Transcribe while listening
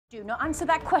Do not answer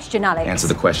that question, Alex. Answer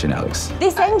the question, Alex.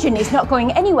 This engine is not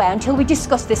going anywhere until we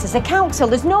discuss this as a council.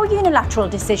 There's no unilateral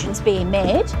decisions being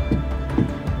made.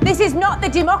 This is not the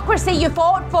democracy you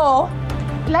fought for.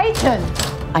 Leighton.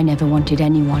 I never wanted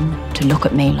anyone to look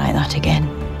at me like that again.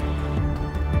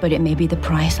 But it may be the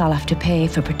price I'll have to pay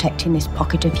for protecting this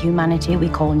pocket of humanity we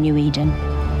call New Eden.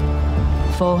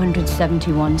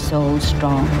 471 souls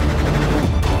strong.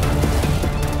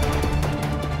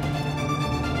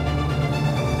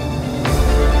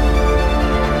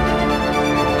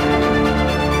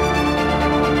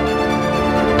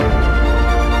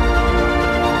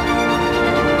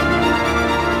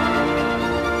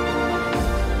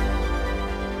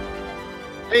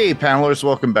 Hey, panelists,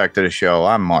 welcome back to the show.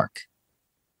 I'm Mark.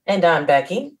 And I'm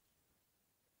Becky.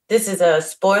 This is a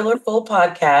spoiler-full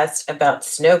podcast about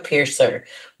Snowpiercer,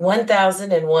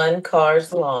 1001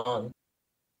 Cars Long.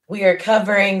 We are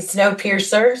covering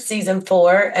Snowpiercer, Season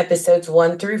 4, Episodes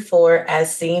 1 through 4,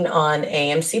 as seen on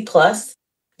AMC+.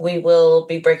 We will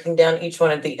be breaking down each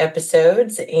one of the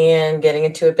episodes and getting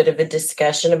into a bit of a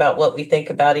discussion about what we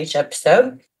think about each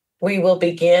episode. We will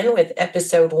begin with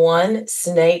Episode 1,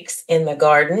 Snakes in the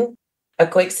Garden. A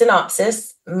quick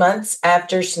synopsis. Months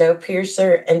after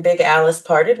Snowpiercer and Big Alice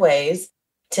parted ways,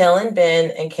 Till and Ben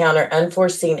encounter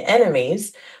unforeseen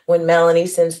enemies when Melanie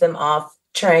sends them off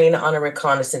train on a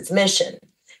reconnaissance mission.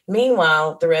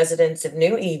 Meanwhile, the residents of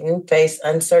New Eden face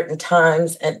uncertain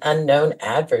times and unknown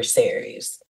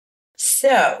adversaries.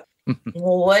 So,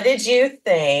 what did you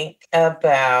think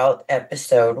about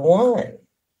Episode 1?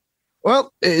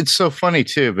 Well, it's so funny,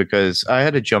 too, because I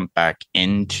had to jump back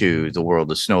into the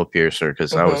world of Snowpiercer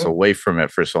because I was away from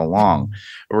it for so long.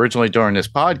 Originally, during this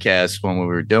podcast, when we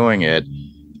were doing it,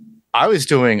 I was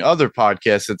doing other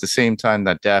podcasts at the same time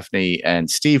that Daphne and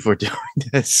Steve were doing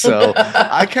this. So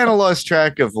I kind of lost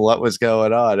track of what was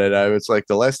going on. And I was like,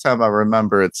 the last time I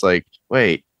remember, it's like,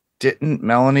 wait, didn't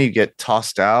Melanie get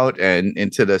tossed out and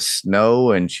into the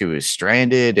snow and she was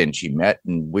stranded and she met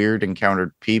and weird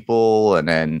encountered people? And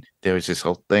then there was this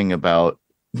whole thing about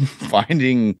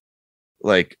finding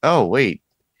like, oh, wait,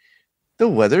 the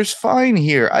weather's fine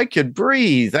here. I could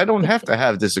breathe. I don't have to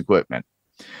have this equipment.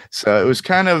 So it was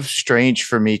kind of strange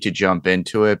for me to jump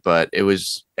into it, but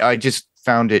I just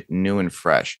found it new and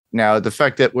fresh. Now, the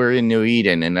fact that we're in New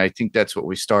Eden, and I think that's what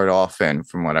we start off in,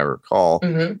 from what I recall,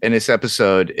 in this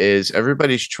episode, is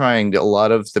everybody's trying. A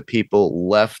lot of the people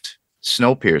left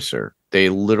Snowpiercer. They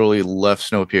literally left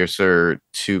Snowpiercer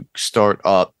to start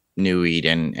up New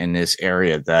Eden in this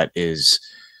area that is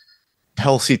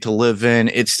healthy to live in.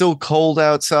 It's still cold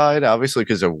outside, obviously,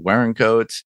 because they're wearing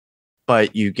coats.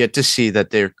 But you get to see that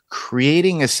they're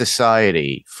creating a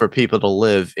society for people to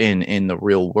live in the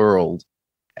real world.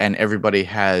 And everybody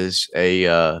has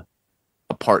a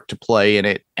part to play in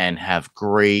it and have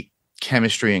great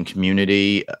chemistry and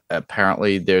community.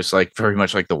 Apparently, there's like very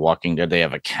much like The Walking Dead. They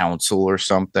have a council or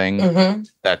something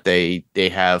that they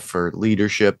have for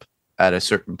leadership at a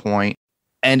certain point.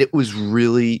 And it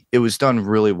was done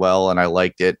really well, and I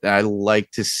liked it. And I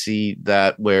like to see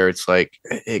that where it's like,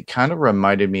 it kind of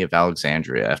reminded me of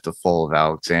Alexandria after Fall of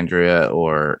Alexandria,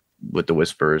 or with the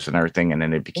Whisperers and everything, and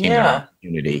then it became a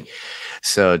community.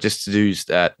 So just to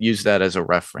use that as a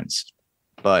reference.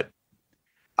 But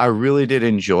I really did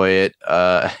enjoy it.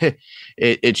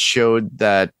 It showed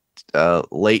that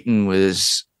Leighton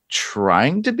was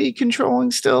trying to be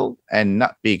controlling still and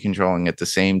not be controlling at the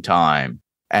same time.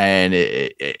 And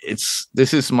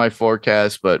this is my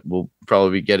forecast, but we'll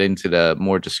probably get into the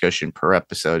more discussion per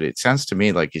episode. It sounds to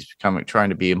me like he's trying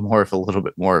to be a little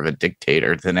bit more of a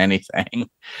dictator than anything.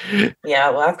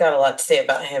 Yeah, well, I've got a lot to say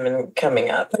about him coming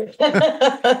up.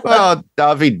 Well,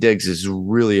 Daveed Diggs is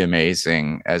really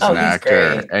amazing as an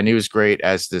actor, great. And he was great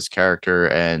as this character,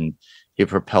 and he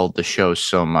propelled the show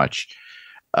so much.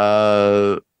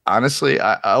 Honestly,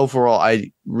 overall,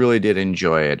 I really did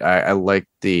enjoy it. I liked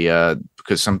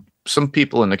because some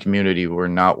people in the community were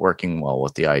not working well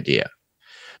with the idea.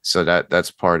 So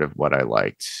that's part of what I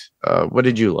liked. What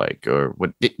did you like, or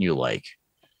what didn't you like?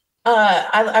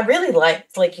 I really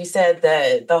liked, like you said,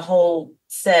 the whole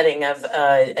setting of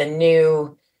a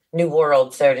new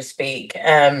world, so to speak.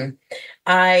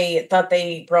 I thought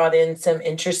they brought in some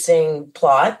interesting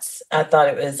plots. I thought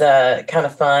it was kind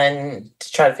of fun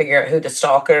to try to figure out who the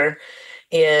stalker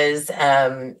is.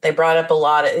 They brought up a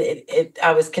lot of it.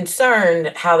 I was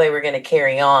concerned how they were going to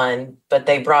carry on, but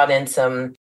they brought in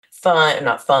some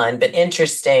not fun, but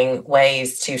interesting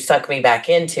ways to suck me back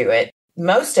into it.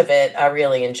 Most of it I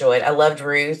really enjoyed. I loved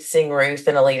seeing Ruth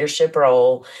in a leadership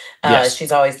role. Yes.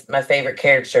 She's always my favorite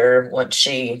character once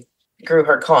she grew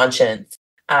her conscience.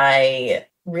 I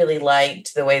really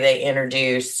liked the way they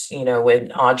introduced,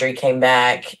 when Audrey came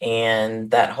back, and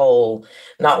that whole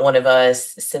 "not one of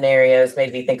us" scenarios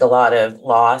made me think a lot of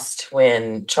Lost,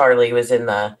 when Charlie was in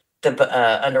the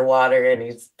underwater and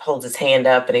he holds his hand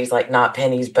up and he's like, "Not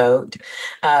Penny's boat."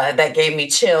 That gave me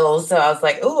chills. So I was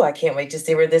like, "Oh, I can't wait to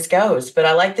see where this goes." But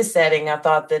I like the setting. I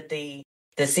thought that the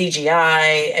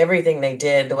CGI, everything they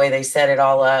did, the way they set it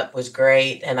all up was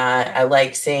great. And I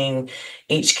like seeing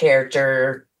each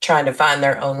character trying to find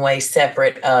their own way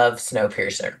separate of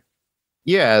Snowpiercer.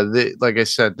 Yeah, like I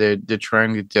said, they're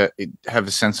trying to have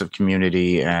a sense of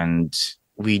community, and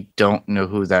we don't know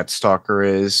who that stalker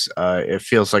is. It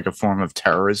feels like a form of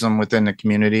terrorism within the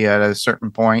community at a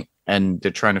certain point, and they're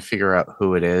trying to figure out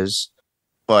who it is.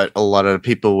 But a lot of the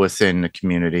people within the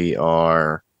community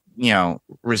are,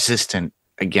 resistant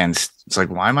against. It's like,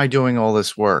 why am I doing all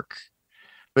this work?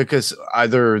 Because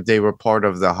either they were part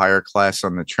of the higher class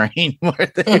on the train,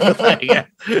 where they were like,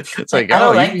 it's like, I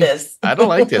don't like this. I don't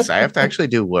like this. I have to actually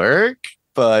do work.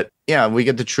 But yeah, we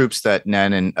get the troops that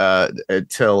Nen and Ben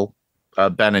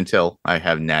and Till. I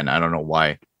have Nen. I don't know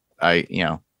why.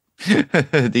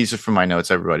 These are from my notes,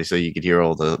 everybody, so you could hear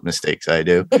all the mistakes I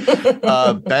do.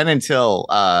 Ben and Till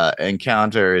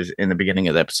encounters in the beginning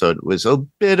of the episode was a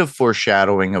bit of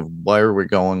foreshadowing of where we're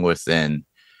going within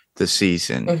the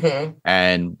season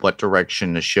and what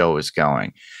direction the show is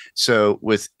going. So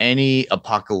with any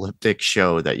apocalyptic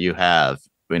show that you have,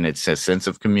 when it's a sense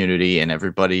of community and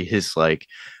everybody is like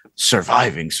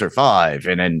survive.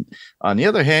 And then on the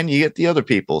other hand, you get the other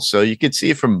people. So you could see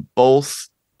it from both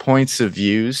points of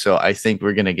view. So I think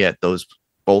we're going to get those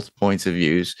both points of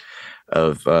views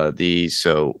of these.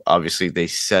 So obviously they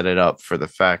set it up for the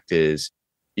fact is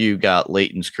you got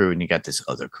Leighton's crew and you got this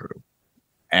other crew.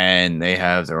 And they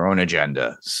have their own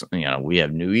agenda. So, we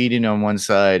have New Eden on one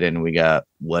side, and we got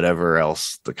whatever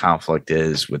else the conflict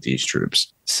is with these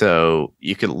troops. So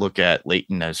you could look at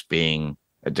Leighton as being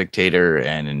a dictator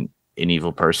and an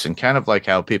evil person, kind of like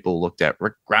how people looked at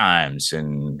Rick Grimes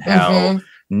and how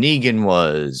Negan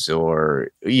was, or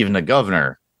even the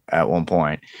governor at one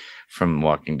point from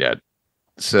Walking Dead.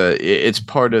 So it's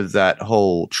part of that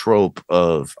whole trope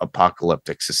of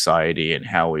apocalyptic society and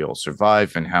how we all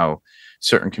survive and how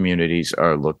certain communities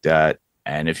are looked at.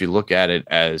 And if you look at it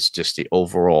as just the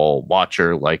overall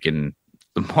watcher, like in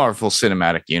the Marvel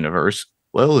Cinematic Universe,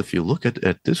 well, if you look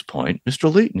at this point,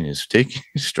 Mr. Leighton is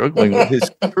struggling with his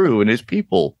crew and his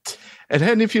people. And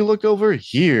then if you look over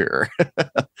here,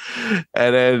 and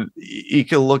then you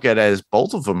can look at it as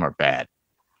both of them are bad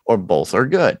or both are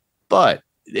good. But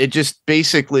it just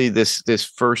basically this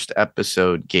first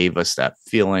episode gave us that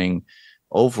feeling.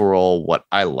 Overall, what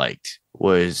I liked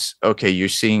was, okay, you're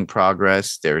seeing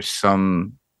progress. There's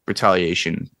some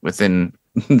retaliation within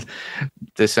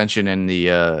dissension in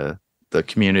the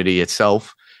community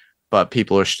itself, but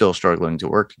people are still struggling to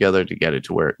work together to get it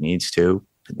to where it needs to.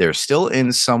 They're still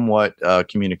in somewhat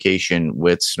communication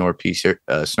with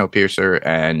Snowpiercer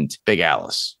and Big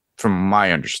Alice, from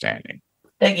my understanding.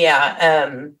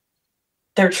 Yeah,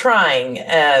 they're trying,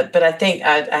 but I think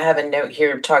I have a note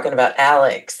here talking about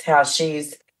Alex, how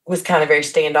was kind of very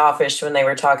standoffish when they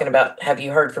were talking about, have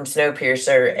you heard from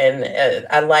Snowpiercer? And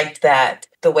I liked that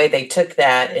the way they took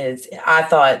that is, I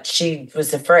thought she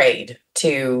was afraid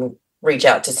to reach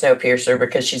out to Snowpiercer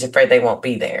because she's afraid they won't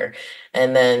be there.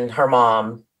 And then her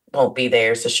mom won't be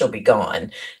there, so she'll be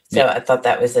gone. So yeah. I thought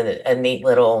that was a neat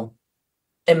little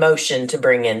emotion to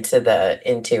bring into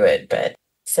it. But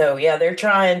so, yeah, they're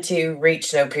trying to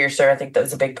reach Snowpiercer. I think that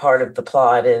was a big part of the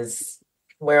plot is,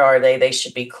 where are they? They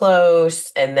should be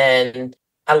close. And then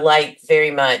I like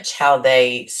very much how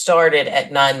they started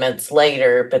at 9 months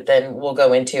later, but then we'll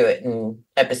go into it in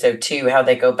episode 2, how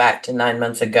they go back to 9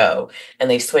 months ago and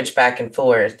they switch back and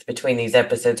forth between these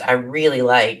episodes. I really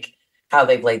like how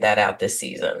they've laid that out this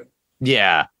season.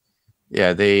 Yeah.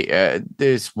 Yeah.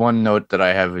 There's one note that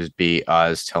I have is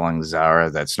Oz telling Zara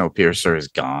that Snowpiercer is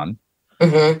gone.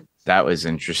 Mm-hmm. That was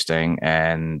interesting.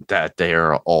 And that they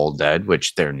are all dead,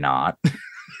 which they're not.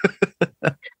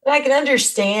 I can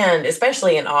understand,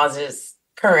 especially in Oz's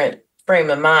current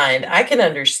frame of mind, I can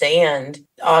understand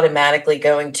automatically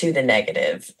going to the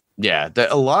negative. Yeah,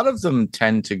 a lot of them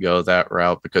tend to go that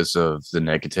route because of the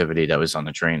negativity that was on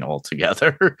the train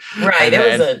altogether. Right.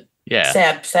 It was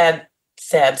a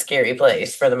sad, scary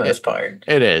place for the most part.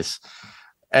 It is.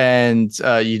 And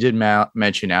you did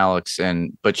mention Alex,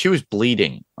 but she was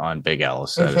bleeding on Big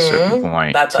Alice at a certain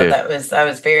point. I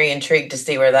was very intrigued to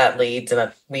see where that leads,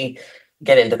 and we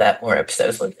get into that more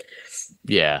episodes.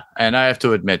 Yeah, and I have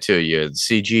to admit to you, the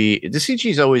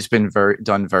CG's always been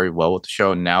done very well with the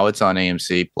show. Now it's on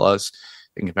AMC Plus,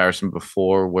 in comparison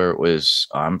before, where it was,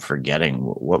 I'm forgetting,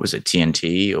 what was it,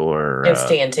 TNT or? It was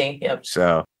TNT, yep.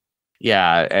 So,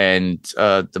 yeah, and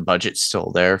the budget's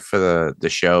still there for the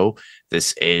show.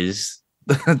 This is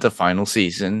the final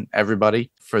season,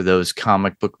 everybody. For those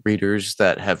comic book readers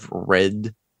that have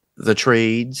read the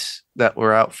trades that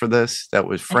were out for this, that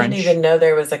was French. I didn't even know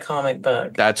there was a comic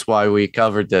book. That's why we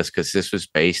covered this, because this was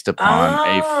based upon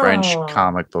a French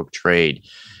comic book trade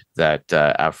that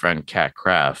our friend Kat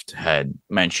Kraft had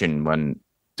mentioned when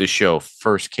the show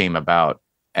first came about.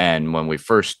 And when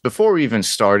before we even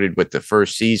started with the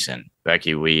first season,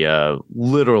 Becky, we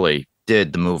literally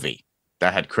did the movie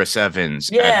that had Chris Evans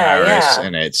and Harris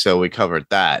in it. So we covered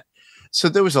that. So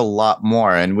there was a lot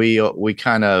more. And we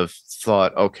kind of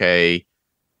thought, okay,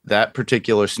 that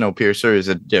particular Snowpiercer is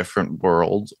a different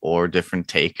world or different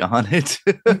take on it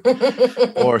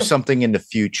or something in the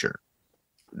future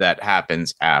that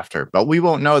happens after. But we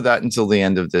won't know that until the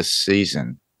end of this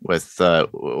season with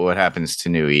what happens to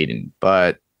New Eden.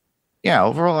 But yeah,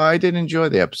 overall, I did enjoy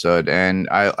the episode, and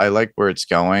I like where it's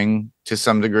going to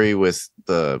some degree with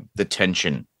the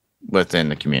tension within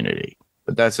the community.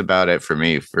 But that's about it for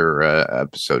me for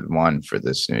episode 1 for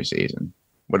this new season.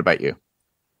 What about you?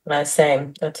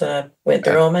 Same. That's went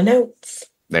through all my notes.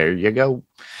 There you go.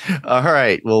 All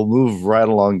right, we'll move right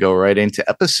along, go right into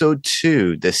episode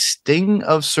 2, The Sting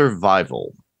of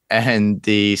Survival. And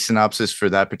the synopsis for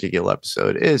that particular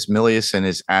episode is Milius and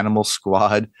his animal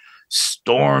squad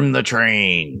storm the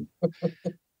train.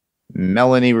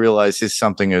 Melanie realizes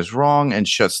something is wrong and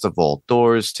shuts the vault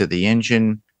doors to the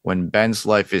engine. When Ben's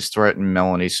life is threatened,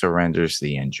 Melanie surrenders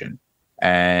the engine.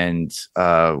 And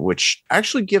which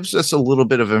actually gives us a little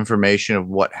bit of information of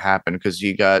what happened, because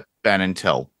you got Ben and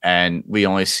Till, and we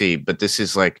only see, but this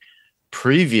is like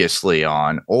previously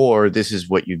on, or this is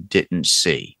what you didn't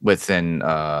see within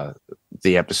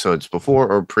the episodes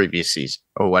before or previous season,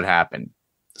 or what happened.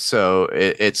 So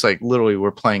it's like literally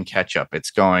we're playing catch up. It's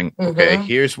going, okay,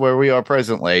 here's where we are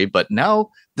presently, but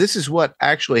now this is what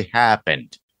actually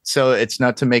happened. So it's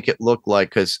not to make it look like,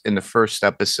 because in the first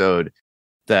episode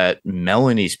that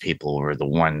Melanie's people were the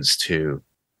ones to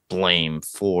blame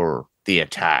for the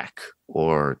attack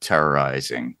or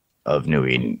terrorizing of New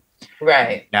Eden.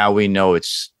 Right. Now we know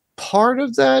it's part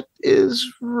of that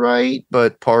is right,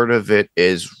 but part of it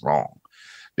is wrong,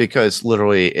 because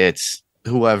literally it's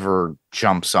whoever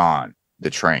jumps on the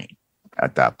train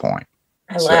at that point.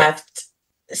 I laughed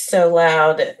so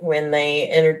loud when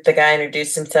the guy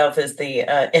introduced himself as the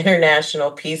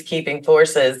International Peacekeeping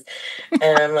Forces.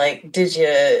 And I'm like, did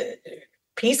you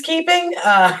peacekeeping?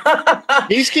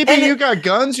 Peacekeeping, and you got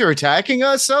guns, you're attacking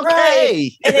us? Okay.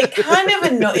 Right. And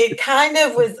it kind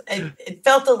of was, it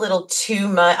felt a little too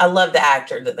much. I love the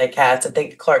actor that they cast. I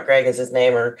think Clark Gregg is his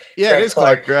name, or yeah, it is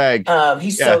Clark Gregg.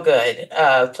 He's so good,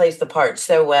 plays the part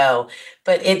so well.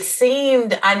 But it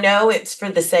seemed, I know it's for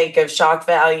the sake of shock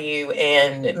value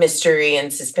and mystery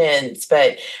and suspense,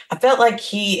 but I felt like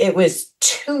it was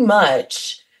too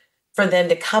much for them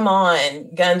to come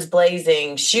on, guns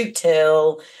blazing, shoot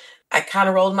Till. I kind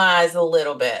of rolled my eyes a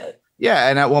little bit. Yeah,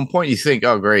 and at one point you think,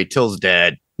 oh, great, Till's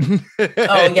dead. Oh,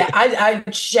 yeah, I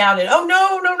shouted, oh,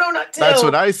 no, not Till. That's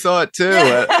what I thought, too.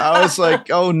 I was like,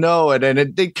 oh, no. And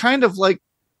then they kind of like,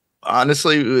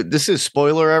 honestly, this is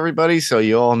spoiler, everybody, so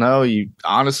you all know.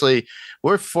 Honestly,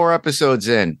 we're 4 episodes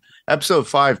in. Episode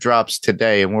 5 drops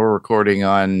today, and we're recording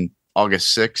on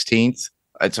August 16th.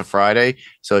 It's a Friday.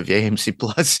 So if you AMC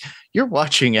Plus, you're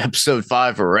watching episode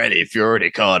 5 already if you're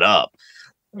already caught up.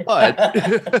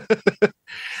 But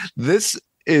this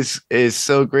is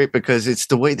so great because it's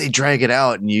the way they drag it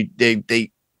out, and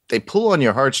they pull on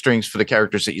your heartstrings for the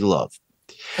characters that you love.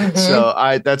 So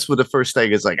that's what the first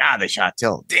thing is like, they shot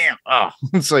Till. Damn. Oh,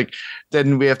 it's like,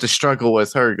 then we have to struggle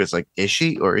with her. It's like, is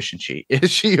she or isn't she?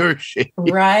 Is she or is she?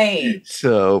 Right.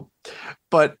 So,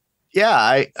 but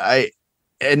yeah,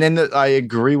 and then I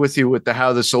agree with you with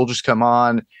how the soldiers come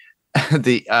on.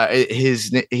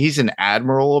 He's an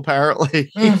admiral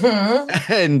apparently,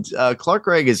 and Clark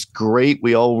Gregg is great.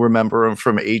 We all remember him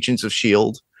from Agents of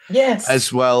S.H.I.E.L.D. Yes,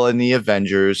 as well in the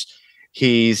Avengers.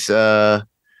 He's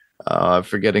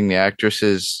forgetting the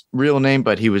actress's real name,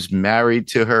 but he was married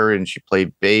to her, and she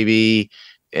played Baby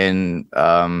in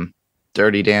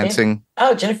Dirty Dancing.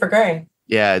 Oh, Jennifer Grey.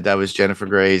 Yeah, that was Jennifer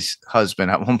Grey's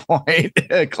husband at one point,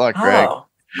 Clark Gregg.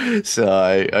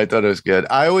 So I thought it was good.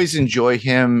 I always enjoy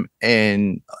him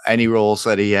in any roles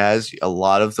that he has. A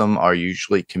lot of them are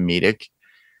usually comedic,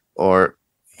 or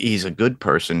he's a good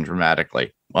person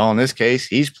dramatically. Well, in this case,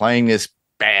 he's playing this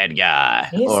bad guy.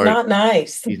 He's not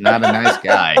nice. He's not a nice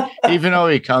guy, even though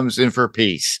he comes in for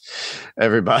peace.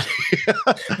 Everybody.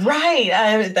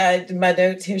 Right. My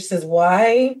notes here says,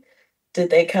 why did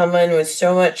they come in with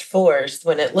so much force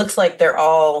when it looks like they're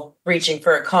all reaching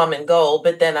for a common goal?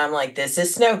 But then I'm like, this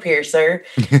is Snowpiercer,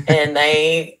 and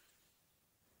they'll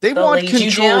want lead control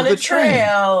you down of the a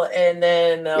trail, and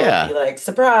then they'll be like,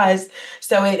 surprise.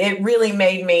 So it really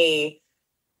made me,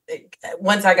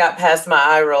 once I got past my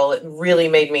eye roll, it really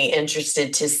made me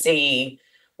interested to see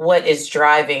what is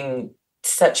driving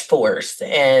such force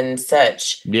and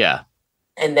such. Yeah.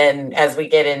 And then as we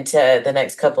get into the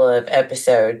next couple of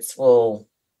episodes, we'll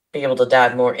be able to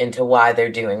dive more into why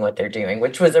they're doing what they're doing,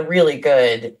 which was a really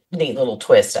good, neat little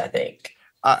twist, I think.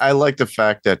 I like the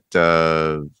fact that,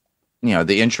 the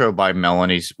intro by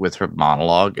Melanie's with her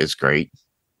monologue is great.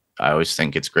 I always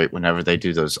think it's great whenever they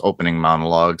do those opening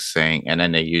monologues saying, and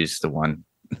then they use the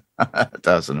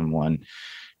 1001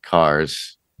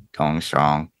 cars going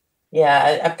strong.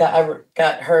 Yeah, I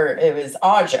got her. It was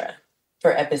Audra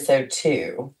for episode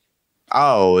 2.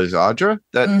 Oh, is Audra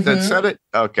that said it?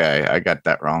 Okay, I got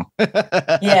that wrong.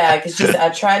 Yeah, because I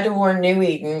tried to warn New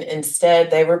Eden.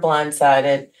 Instead, they were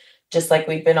blindsided, just like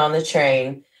we'd been on the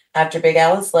train. After Big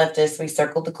Alice left us, we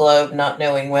circled the globe, not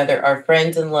knowing whether our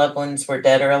friends and loved ones were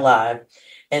dead or alive.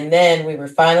 And then we were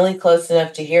finally close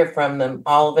enough to hear from them,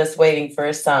 all of us waiting for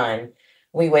a sign.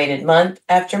 We waited month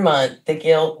after month, the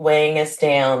guilt weighing us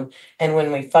down. And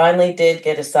when we finally did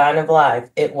get a sign of life,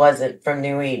 it wasn't from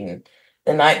New Eden.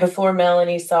 The night before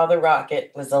Melanie saw the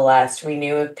rocket was the last we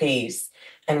knew of peace.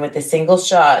 And with a single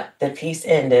shot, the peace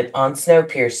ended on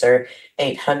Snowpiercer,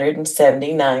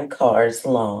 879 cars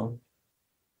long.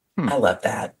 I love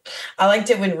that. I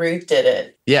liked it when Ruth did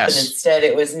it. Yes. But instead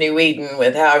it was New Eden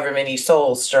with however many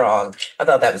souls strong. I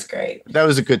thought that was great. That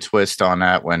was a good twist on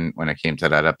that when it came to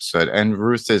that episode. And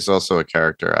Ruth is also a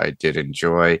character I did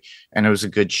enjoy. And it was a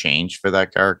good change for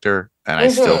that character. And I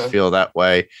still feel that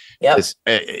way. Yep.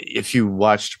 If you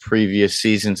watched previous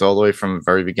seasons all the way from the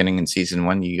very beginning in season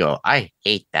 1, you go, I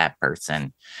hate that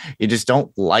person. You just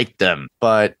don't like them.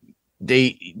 But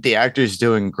the actor's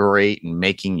doing great and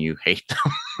making you hate them.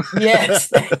 Yes.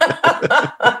 But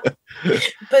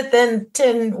then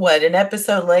an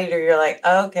episode later, you're like,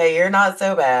 okay, you're not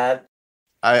so bad.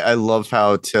 I love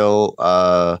how Till,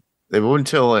 they won't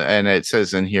Till, and it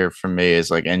says in here for me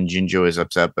is like, and Jinjo is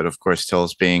upset, but of course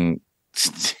Till's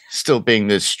still being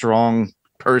this strong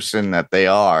person that they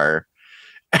are.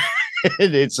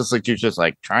 It's just like, you're just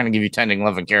like trying to give you tending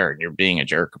love and care, and you're being a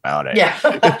jerk about it. Yeah.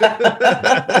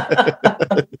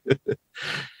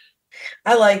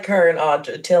 I like her and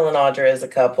Audra, Till and Audra as a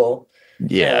couple.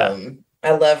 Yeah.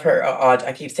 I love her.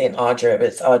 I keep saying Audra, but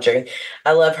it's Audrey.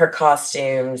 I love her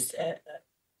costumes.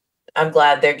 I'm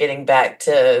glad they're getting back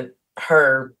to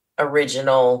her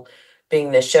original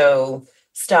being the show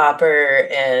stopper,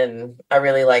 and I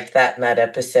really liked that in that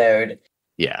episode.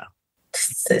 Yeah.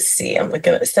 Let's see. I'm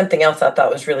looking at something else I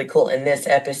thought was really cool in this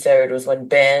episode was when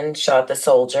Ben shot the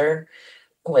soldier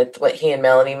with what he and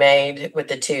Melanie made with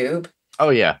the tube. Oh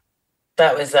yeah.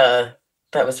 That was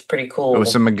pretty cool. It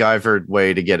was a MacGyvered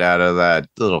way to get out of that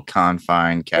little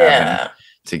confined cabin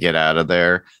to get out of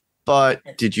there. But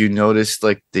did you notice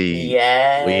like the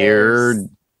weird,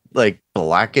 like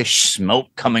blackish smoke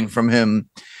coming from him?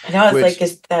 And I was like,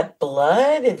 is that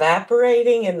blood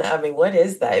evaporating? And I mean, what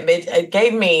is that? It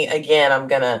gave me, again,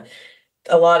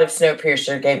 a lot of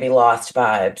Snowpiercer gave me Lost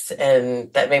vibes,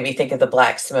 and that made me think of the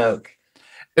black smoke.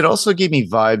 It also gave me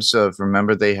vibes of,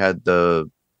 remember they had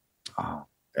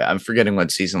I'm forgetting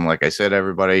what season, like I said,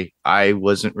 everybody, I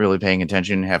wasn't really paying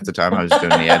attention half the time I was doing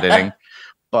the editing,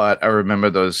 but I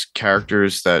remember those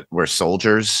characters that were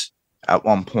soldiers at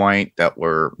one point that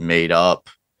were made up,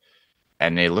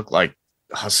 and they looked like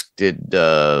husked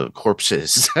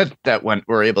corpses that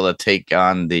were able to take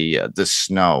on the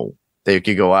snow. They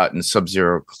could go out in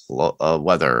sub-zero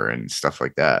weather and stuff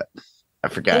like that. I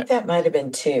forgot. I think that might have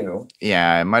been 2.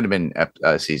 Yeah, it might have been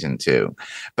season 2.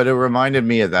 But it reminded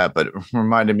me of that. But it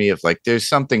reminded me of like, there's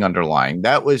something underlying.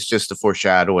 That was just a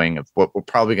foreshadowing of what we're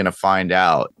probably going to find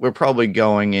out. We're probably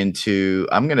going into,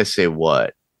 I'm going to say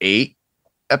 8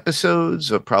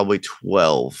 episodes, or probably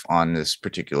 12 on this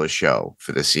particular show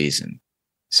for the season.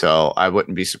 So I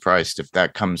wouldn't be surprised if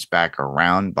that comes back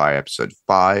around by episode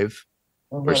 5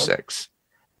 or 6.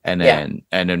 And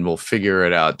then we'll figure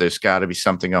it out. There's got to be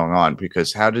something going on,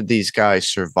 because how did these guys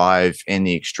survive in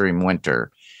the extreme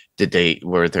winter?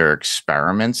 Were there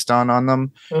experiments done on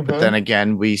them? But then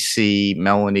again, we see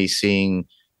Melanie seeing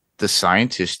the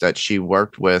scientist that she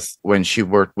worked with when she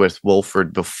worked with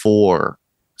Wolford before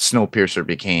Snowpiercer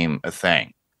became a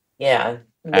thing. Yeah.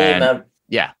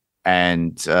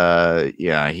 And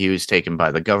he was taken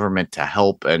by the government to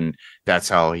help, and that's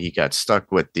how he got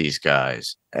stuck with these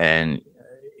guys. And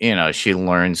she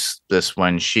learns this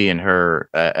when she and her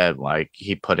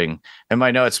keep putting in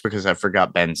my notes because I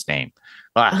forgot Ben's name.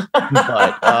 But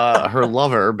her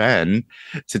lover, Ben,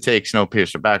 to take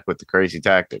Snowpiercer back with the crazy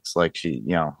tactics like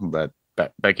that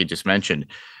Becky just mentioned.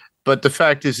 But the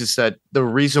fact is that the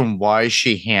reason why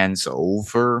she hands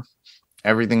over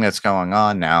everything that's going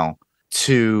on now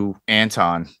to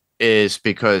Anton is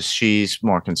because she's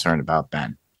more concerned about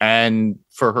Ben and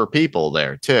for her people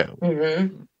there too.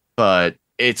 Mm-hmm. But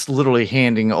it's literally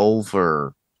handing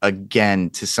over again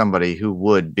to somebody who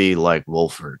would be like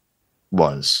Wolford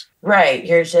was. Right.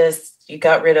 You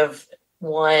got rid of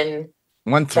one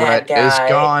threat is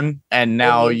gone, and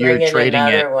now you're trading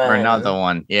it for another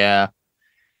one. Yeah.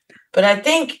 But I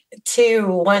think too,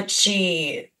 once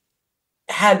she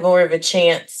had more of a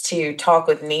chance to talk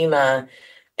with Nema,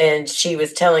 and she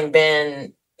was telling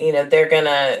Ben, they're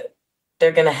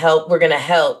gonna help, we're gonna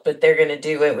help, but they're gonna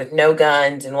do it with no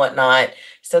guns and whatnot.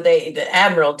 So the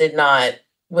Admiral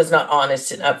was not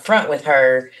honest and upfront with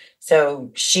her. So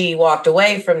she walked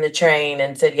away from the train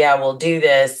and said, yeah, we'll do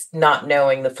this, not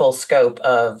knowing the full scope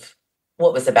of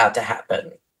what was about to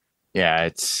happen. Yeah,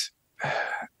 it's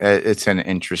an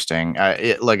interesting,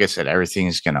 like I said,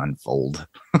 everything's going to unfold.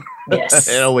 Yes.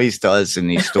 It always does in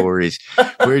these stories.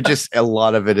 We're just, a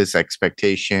lot of it is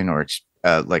expectation or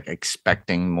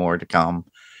expecting more to come.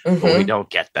 Mm-hmm. But we don't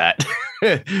get that.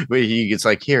 It's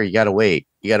like, here, you gotta wait.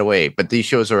 But these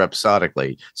shows are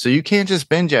episodically, so you can't just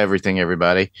binge everything,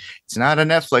 everybody. It's not a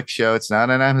Netflix show. It's not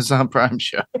an Amazon Prime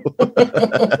show.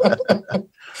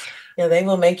 Yeah, they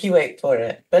will make you wait for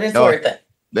it, but it's worth it.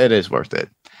 It is worth it.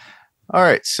 All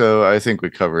right, so I think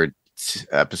we covered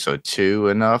episode 2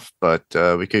 enough, but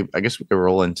we could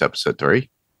roll into episode 3.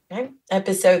 Okay.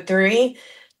 Episode 3,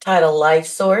 title Life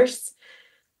Source.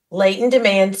 Leighton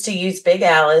demands to use Big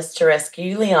Alice to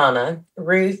rescue Liana.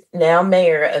 Ruth, now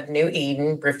mayor of New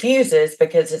Eden, refuses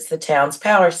because it's the town's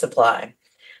power supply.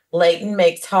 Leighton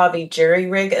makes Javi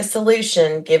jury-rig a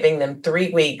solution, giving them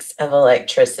 3 weeks of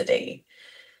electricity.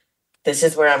 This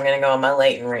is where I'm going to go on my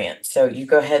Leighton rant. So you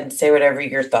go ahead and say whatever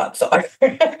your thoughts are.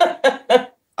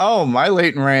 Oh, my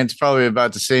Leighton rant's probably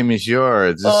about the same as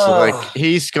yours. It's like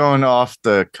he's going off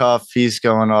the cuff. He's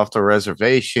going off the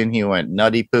reservation. He went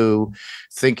nutty poo,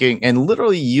 thinking and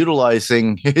literally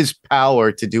utilizing his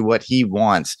power to do what he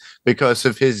wants because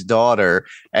of his daughter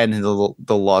and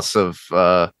the loss of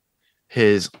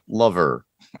his lover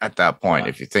at that point,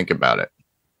 if you think about it.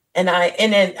 And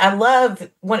I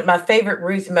love one of my favorite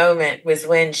Ruth moment was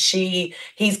when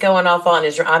he's going off on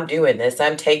his, I'm doing this,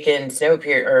 I'm taking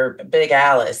Snowpiercer or Big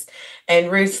Alice.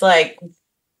 And Ruth's like,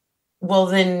 well,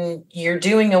 then you're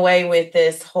doing away with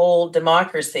this whole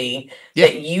democracy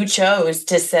that you chose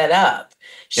to set up.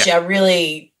 Yeah.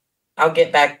 I'll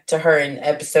get back to her in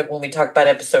episode when we talk about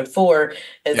episode 4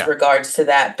 as regards to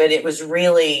that. But it was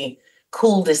really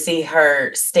cool to see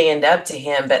her stand up to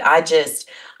him. But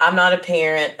I'm not a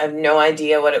parent. I have no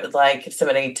idea what it was like if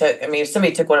somebody took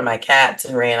one of my cats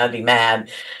and ran, I'd be mad.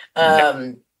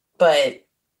 But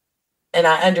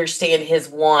I understand his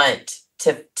want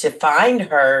to find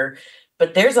her,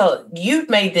 but you've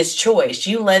made this choice.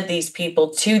 You led these people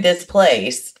to this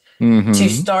place to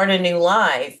start a new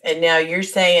life. And now you're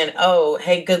saying, oh,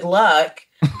 hey, good luck.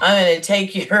 I'm going to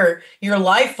take your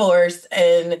life force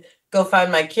and go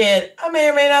find my kid. I may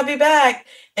or may not be back.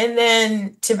 And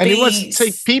then he wants to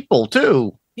take people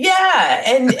too. Yeah.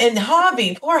 And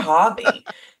Javi, poor Javi,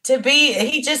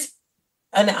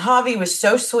 Javi was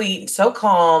so sweet, so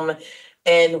calm.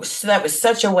 And so that was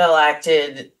such a well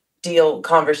acted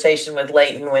conversation with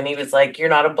Leighton when he was like, you're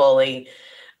not a bully.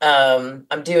 I'm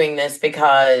doing this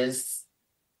because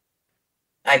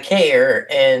I care.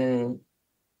 And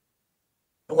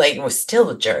Leighton was still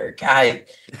a jerk. That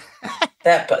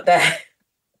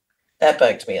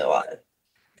bugged me a lot.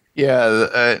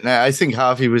 Yeah, I think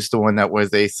Javi was the one where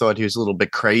they thought he was a little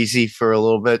bit crazy for a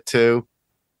little bit too.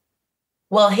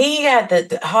 Well, he had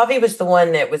Javi was the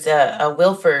one that was a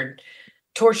Wilford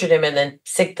tortured him and then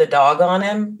sicked the dog on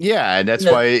him. Yeah, and that's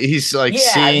why he's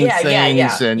seeing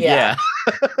things and and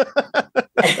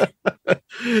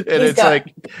it's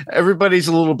like everybody's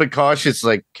a little bit cautious.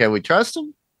 Like, can we trust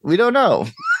him? We don't know.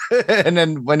 And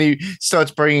then when he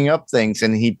starts bringing up things,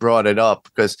 and he brought it up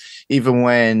because even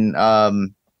when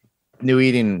New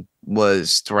Eden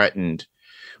was threatened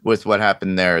with what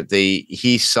happened there,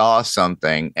 he saw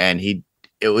something, and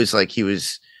it was like he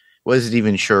wasn't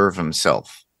even sure of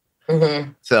himself.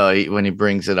 Mm-hmm. So when he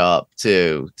brings it up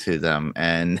to them,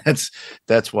 and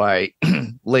that's why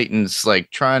Leighton's like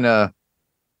trying to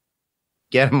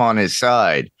get him on his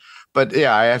side. But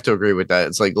yeah, I have to agree with that.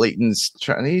 It's like Leighton's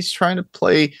he's trying to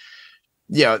play.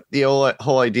 Yeah, the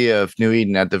whole idea of New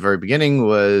Eden at the very beginning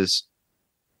was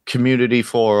community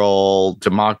for all,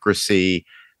 democracy.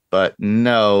 But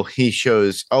no, he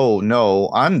shows, oh no,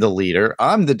 I'm the leader.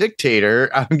 I'm the dictator.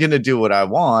 I'm going to do what I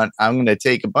want. I'm going to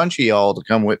take a bunch of y'all to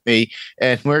come with me,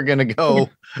 and we're going to go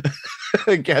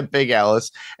get Big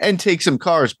Alice and take some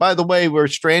cars. By the way, we're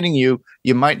stranding you.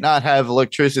 You might not have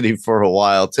electricity for a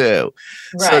while too.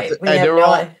 Right. So, and they're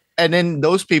all, and then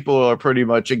those people are pretty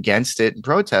much against it and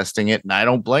protesting it. And I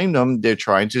don't blame them. They're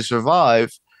trying to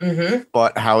survive. Mm-hmm.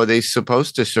 But how are they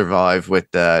supposed to survive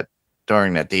with that?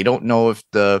 During that, they don't know if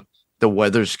the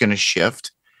weather's going to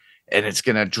shift and it's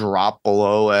going to drop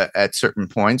below at certain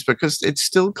points because it's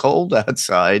still cold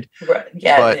outside. Right.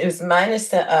 Yeah, but it was minus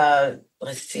the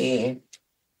let's see,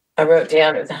 I wrote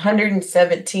down it was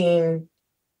 117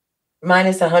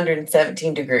 minus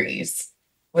 117 degrees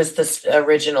was the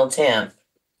original temp.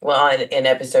 Well, in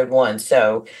episode 1.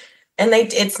 So, and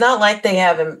it's not like they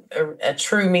have a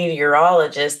true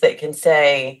meteorologist that can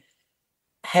say,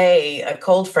 hey, a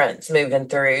cold front's moving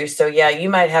through. So yeah, you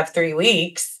might have 3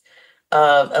 weeks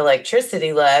of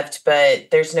electricity left, but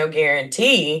there's no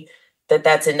guarantee that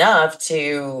that's enough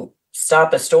to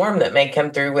stop a storm that may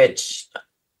come through, which,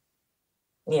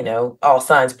 you know, all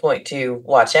signs point to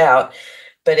watch out.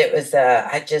 But it was,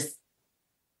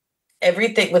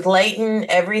 everything with Leighton,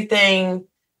 everything,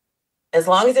 as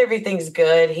long as everything's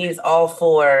good, he's all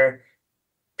for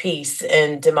peace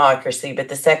and democracy. But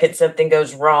the second something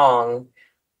goes wrong,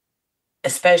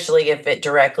 especially if it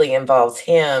directly involves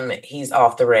him, he's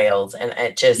off the rails. And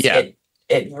it just,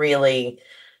 it really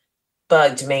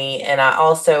bugged me. And I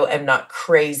also am not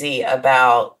crazy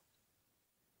about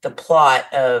the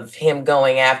plot of him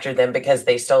going after them because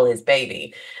they stole his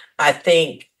baby. I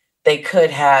think they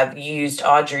could have used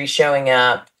Audrey showing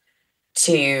up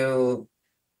to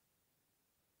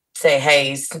say,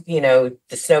 hey, you know,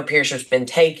 the Snowpiercer's been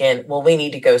taken. Well, we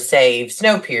need to go save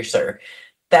Snowpiercer.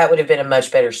 That would have been a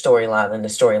much better storyline than the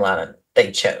storyline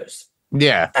they chose.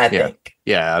 Yeah. I think.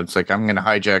 Yeah. It's like, I'm going to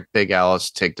hijack Big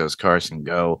Alice, take those cars and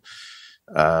go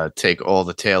take all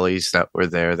the Tailies that were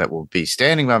there that will be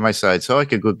standing by my side so I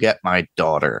could go get my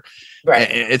daughter.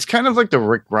 Right. It's kind of like the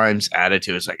Rick Grimes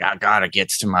attitude. It's like, I got to get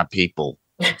to my people.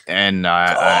 And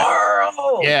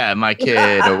yeah, my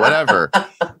kid or whatever.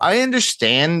 I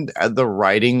understand the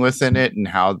writing within it and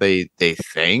how they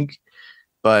think,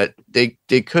 but they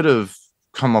could have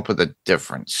come up with a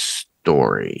different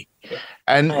story.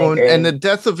 And the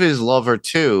death of his lover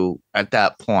too, at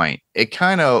that point, it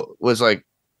kind of was like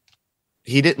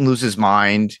he didn't lose his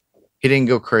mind, he didn't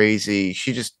go crazy,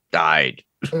 she just died.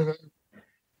 Mm-hmm.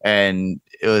 And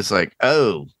it was like,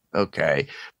 oh, okay.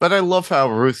 But I love how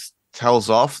Ruth tells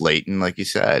off Leighton, like you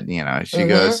said, you know, she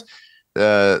goes,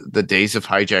 the days of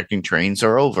hijacking trains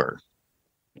are over.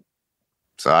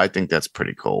 So I think that's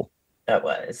pretty cool. That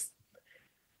was.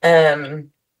 I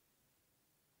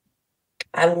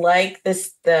like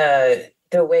this the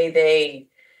way they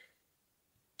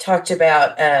talked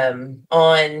about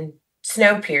on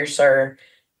Snowpiercer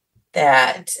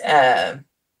that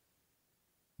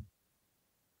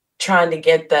trying to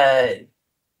get the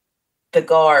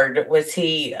guard was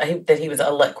that he was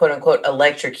quote unquote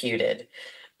electrocuted.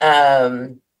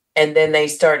 And then they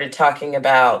started talking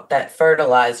about that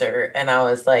fertilizer, and I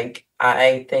was like,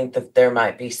 I think that there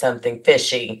might be something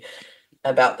fishy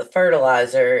about the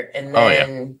fertilizer. And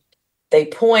then they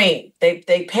paint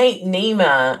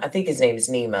Nema, I think his name is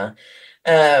Nema,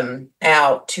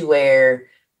 out to where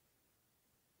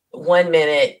 1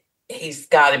 minute he's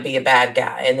got to be a bad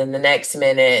guy, and then the next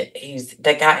minute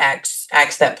that guy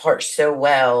acts that part so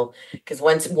well, because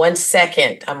one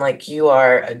second I'm like, you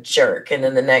are a jerk, and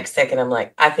then the next second I'm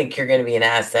like, I think you're going to be an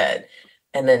asset,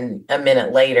 and then a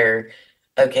minute later,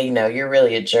 okay, no, you're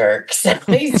really a jerk. So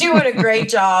he's doing a great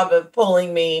job of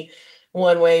pulling me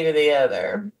one way to the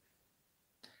other.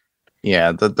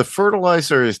 Yeah, the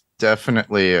fertilizer is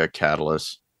definitely a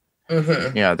catalyst.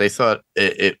 Mm-hmm. Yeah, they thought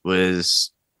it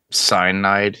was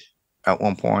cyanide at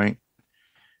one point,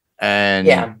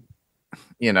 and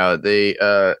you know, they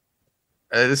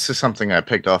this is something I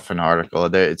picked off an article.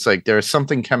 It's like there's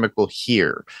something chemical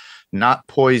here, not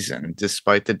poison,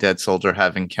 despite the dead soldier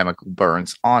having chemical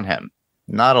burns on him,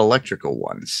 not electrical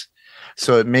ones.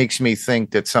 So it makes me think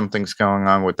that something's going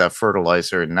on with that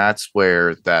fertilizer, and that's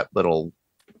where that little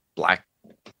black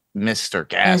mist or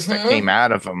gas that came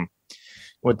out of him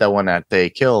with that one that they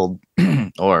killed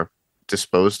or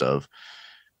disposed of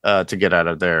to get out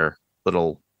of their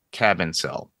little cabin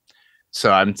cell.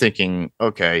 So I'm thinking,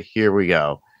 okay, here we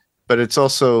go. But it's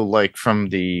also like from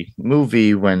the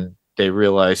movie when they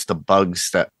realized the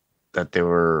bugs that they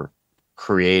were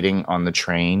creating on the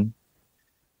train,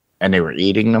 and they were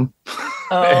eating them.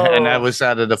 And that was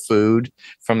out of the food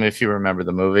from, if you remember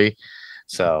the movie.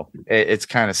 So it's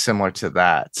kind of similar to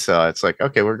that. So it's like,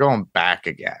 okay, we're going back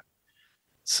again.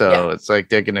 So it's like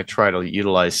they're going to try to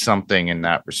utilize something in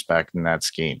that respect, in that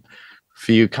scheme.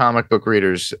 For you comic book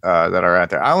readers that are out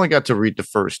there, I only got to read the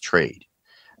first trade.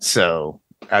 So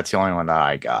that's the only one that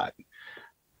I got.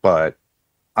 But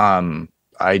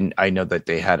I know that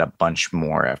they had a bunch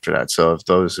more after that. So if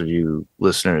those of you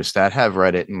listeners that have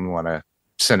read it and want to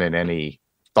send in any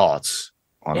thoughts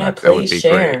on that would be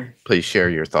great. Please share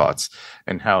your thoughts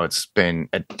and how it's been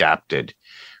adapted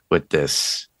with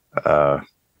this. I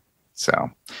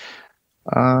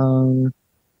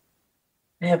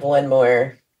have one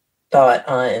more thought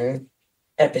on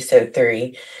episode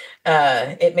 3.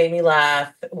 It made me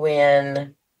laugh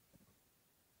when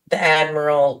the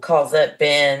Admiral calls up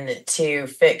Ben to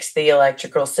fix the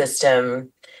electrical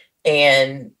system,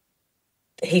 and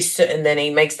then he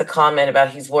makes the comment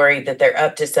about he's worried that they're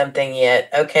up to something yet.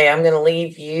 Okay, I'm going to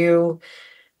leave you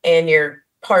and your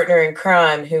partner in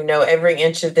crime who know every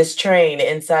inch of this train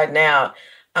inside and out.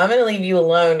 I'm going to leave you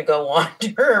alone to go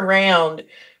wander around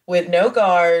with no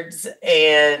guards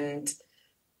and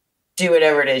do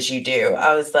whatever it is you do.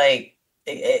 I was like,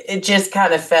 it just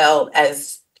kind of felt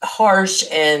as harsh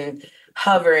and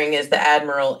hovering as the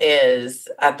Admiral is.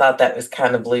 I thought that was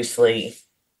kind of loosely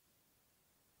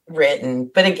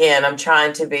written. But again, I'm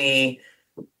trying to be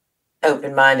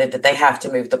open-minded that they have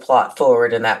to move the plot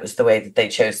forward, and that was the way that they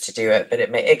chose to do it. But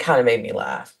it kind of made me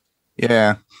laugh.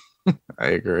 Yeah, I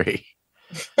agree.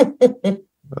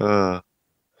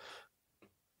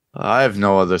 I have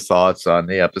no other thoughts on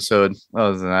the episode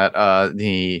other than that.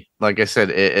 Like I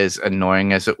said, as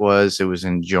annoying as it was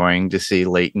enjoying to see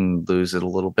Leighton lose it a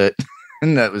little bit.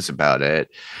 And that was about it.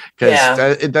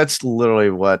 Because that's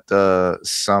literally what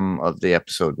some of the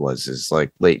episode was, is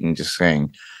like Leighton just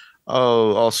saying,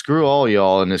 oh, I'll screw all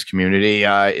y'all in this community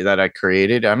that I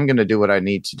created. I'm going to do what I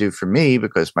need to do for me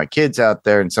because my kid's out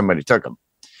there and somebody took them.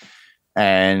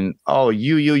 And, oh,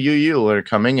 you are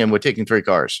coming and we're taking 3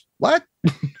 cars. What?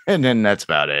 And then that's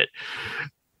about it.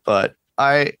 But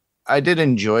I did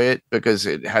enjoy it because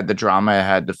it had the drama, it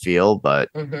had the feel, but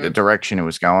the direction it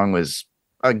was going was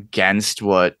against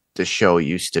what the show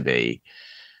used to be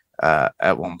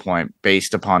at one point,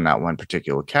 based upon that one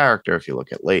particular character, if you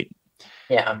look at Leighton.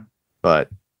 Yeah. But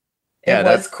it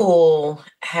was cool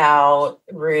how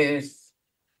Ruth,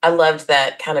 I loved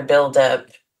that kind of build up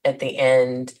at the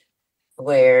end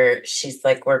where she's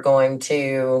like, I'm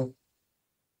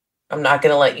not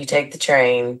going to let you take the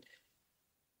train.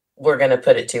 We're going to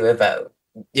put it to a vote.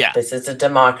 Yeah. This is a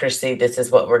democracy. This is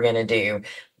what we're going to do.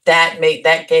 That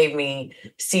gave me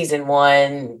season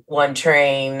 1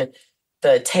 train,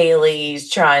 the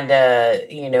Tailies trying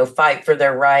to, fight for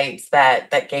their rights.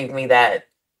 That gave me that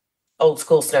old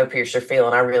school Snowpiercer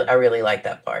feeling. I really like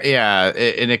that part. Yeah.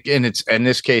 In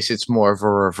this case, it's more of a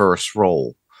reverse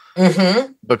role.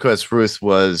 Because Ruth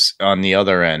was on the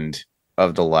other end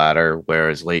of the ladder,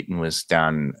 whereas Leighton was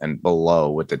down and below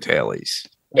with the Tailies.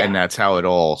 Yeah. And that's how it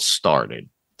all started.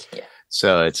 Yeah.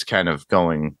 So it's kind of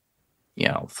going,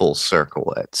 full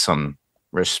circle at some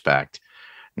respect.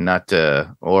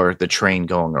 Or the train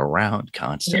going around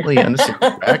constantly on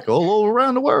the back all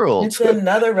around the world. It's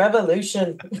another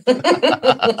revolution.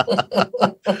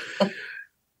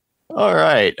 All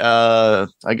right.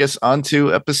 I guess on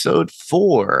to episode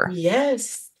 4.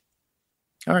 Yes.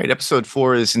 All right. Episode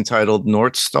 4 is entitled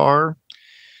North Star.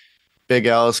 Big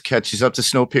Alice catches up to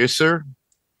Snowpiercer.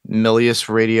 Milius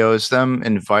radios them,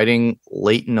 inviting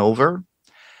Leighton over.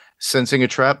 Sensing a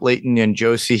trap, Leighton and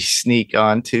Josie sneak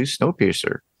on to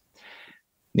Snowpiercer.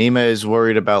 Nima is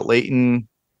worried about Leighton,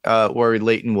 worried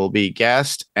Leighton will be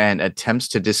gassed, and attempts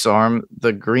to disarm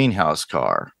the greenhouse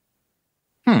car.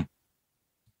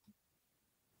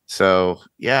 So,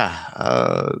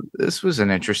 this was an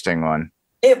interesting one.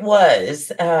 It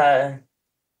was. I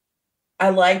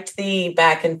liked the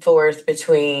back and forth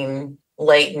between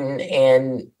Leighton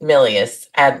and Milius,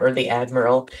 the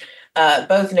Admiral,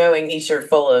 both knowing each are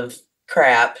full of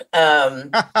crap,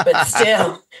 but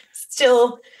still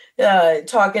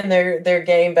talking their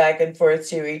game back and forth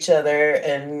to each other.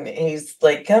 And he's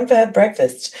like, come have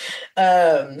breakfast.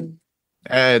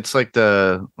 It's like,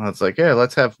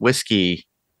 let's have whiskey.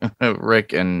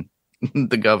 Rick and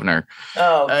the governor.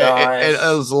 Oh, gosh.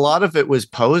 A lot of it was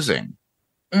posing.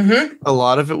 A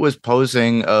lot of it was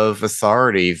posing of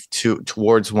authority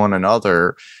towards one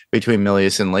another between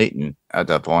Milius and Leighton at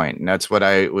that point. And that's what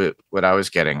I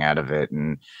was getting out of it.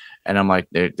 And I'm like,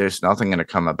 there's nothing going to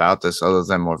come about this other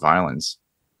than more violence.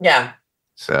 Yeah.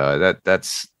 So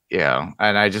that's, and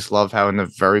I just love how in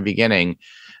the very beginning,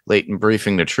 Leighton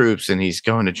briefing the troops, and he's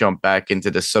going to jump back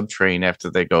into the subtrain after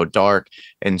they go dark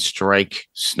and strike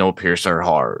Snowpiercer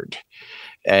hard.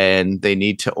 And they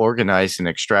need to organize an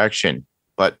extraction,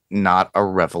 but not a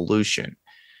revolution.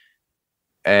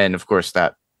 And of course,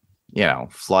 that,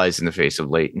 flies in the face of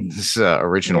Leighton's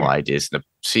original ideas in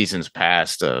the seasons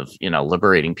past of,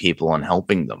 liberating people and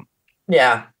helping them.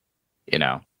 Yeah.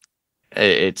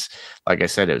 It's like I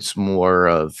said, it's more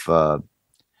of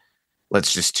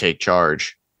let's just take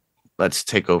charge. Let's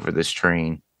take over this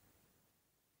train.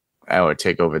 I would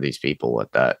take over these people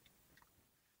with that.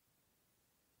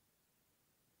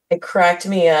 It cracked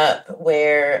me up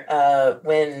where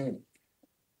when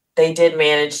they did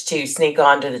manage to sneak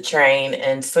onto the train,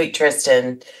 and Sweet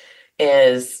Tristan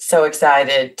is so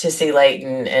excited to see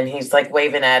Leighton, and he's like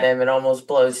waving at him and almost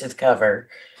blows his cover.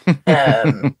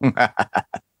 That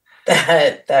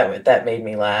made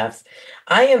me laugh.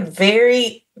 I am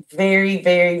very, very,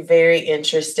 very, very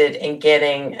interested in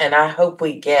getting, and I hope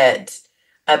we get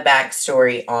a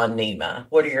backstory on Nema.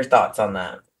 What are your thoughts on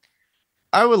that?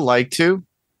 I would like to.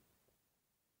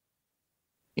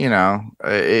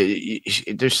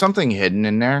 There's something hidden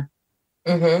in there.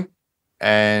 Mm-hmm.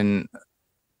 And,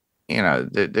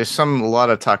 there's a lot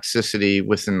of toxicity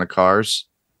within the cars.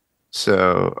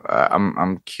 So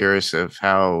I'm curious of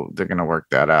how they're going to work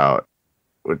that out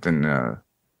within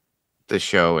the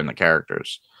show and the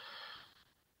characters.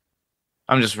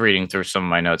 I'm just reading through some of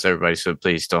my notes, everybody, so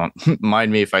please don't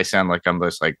mind me if I sound like I'm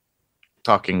just like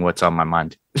talking what's on my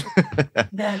mind.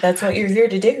 Yeah, that's what you're here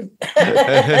to do.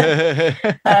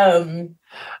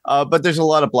 But there's a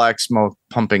lot of black smoke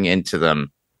pumping into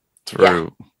them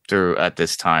through at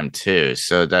this time too,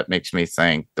 so that makes me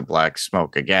think the black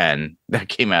smoke again that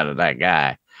came out of that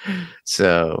guy.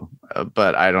 So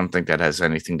but I don't think that has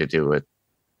anything to do with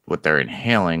what they're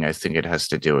inhaling. I think it has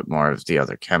to do with more of the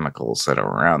other chemicals that are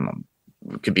around them.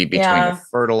 It could be between the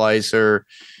fertilizer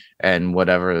and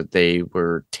whatever they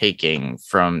were taking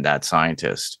from that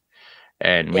scientist,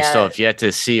 and we still have yet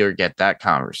to see or get that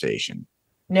conversation.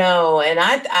 No, and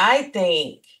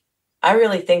I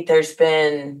really think there's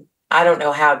been, I don't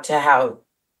know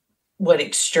what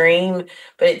extreme,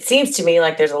 but it seems to me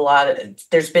like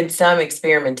there's been some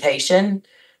experimentation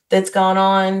that's gone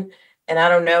on. And I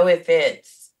don't know if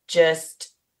it's just,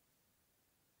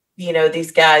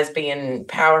 these guys being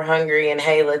power hungry and,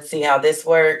 hey, let's see how this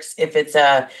works. If it's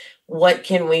what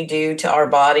can we do to our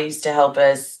bodies to help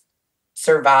us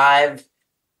survive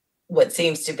what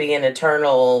seems to be an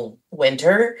eternal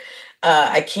winter.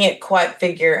 I can't quite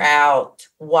figure out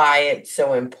why it's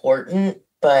so important,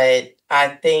 but I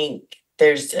think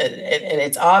and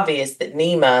it's obvious that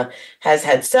Nema has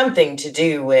had something to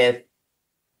do with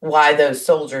why those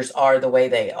soldiers are the way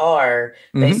they are,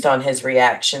 based on his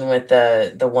reaction with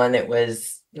the one that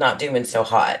was not doing so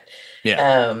hot.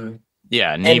 Yeah.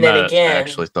 Nema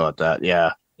actually thought that.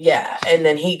 Yeah. Yeah. And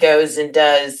then he goes and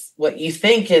does what you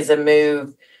think is a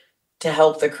move to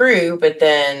help the crew, but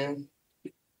then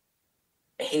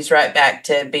he's right back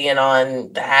to being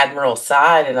on the Admiral's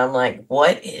side. And I'm like,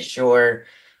 what is your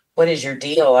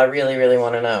deal? I really, really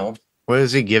want to know. What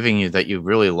is he giving you that you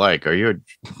really like?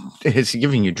 Is he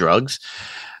giving you drugs?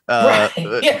 Right.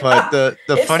 Yeah. But the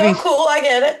it's funny, so cool. I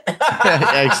get it.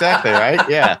 exactly. Right.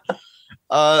 Yeah.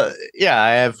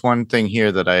 I have one thing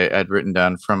here that I had written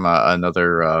down from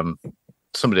another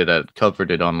somebody that covered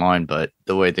it online, but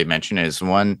the way they mention it is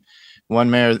one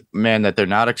man that they're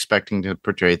not expecting to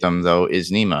portray them, though,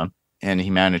 is Nema, and he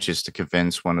manages to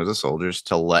convince one of the soldiers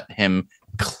to let him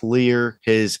clear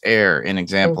his air. An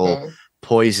example,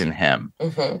 poison him.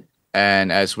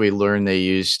 And as we learn, they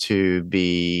used to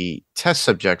be test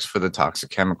subjects for the toxic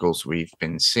chemicals we've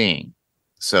been seeing.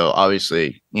 So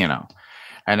obviously,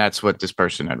 and that's what this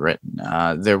person had written.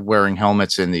 They're wearing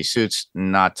helmets in these suits,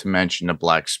 not to mention the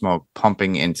black smoke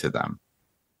pumping into them,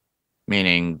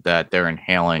 meaning that they're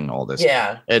inhaling all this.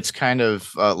 Yeah. It's kind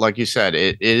of, like you said,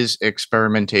 it is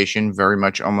experimentation, very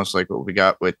much almost like what we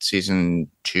got with season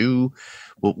 2,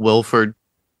 Wilford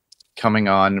coming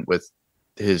on with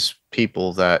his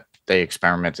people that they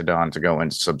experimented on to go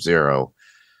into sub-zero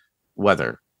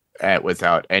weather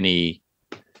without any,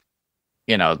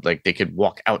 like they could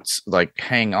walk out, like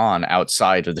hang on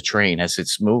outside of the train as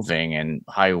it's moving and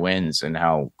high winds and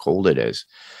how cold it is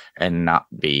and not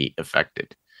be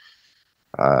affected.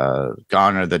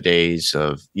 Gone are the days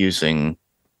of using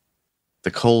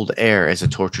the cold air as a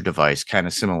torture device, kind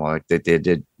of similar like they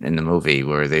did in the movie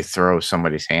where they throw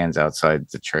somebody's hands outside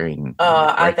the train.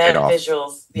 That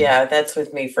visuals, that's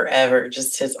with me forever.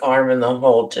 Just his arm in the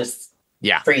hole, just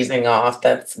freezing off.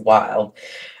 That's wild.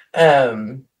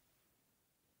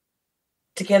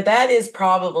 that is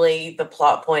probably the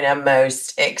plot point I'm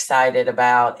most excited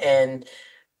about. And,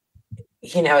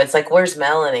 it's like, where's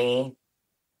Melanie?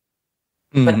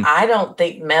 But I don't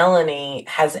think Melanie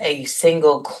has a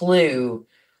single clue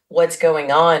what's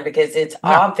going on, because it's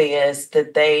obvious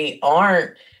that they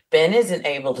aren't. Ben isn't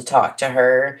able to talk to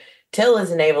her. Till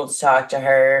isn't able to talk to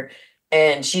her.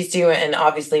 And and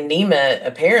obviously Nema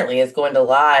apparently is going to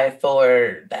lie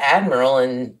for the Admiral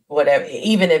and whatever,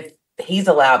 even if he's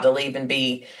allowed to leave and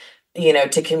be,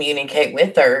 to communicate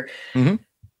with her.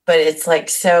 But it's like,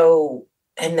 so,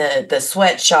 in the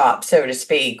sweatshop, so to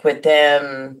speak, with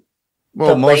them.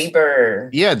 Well, labor.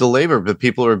 Yeah, the labor, but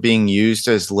people are being used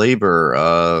as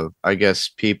labor. I guess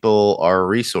people are a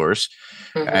resource,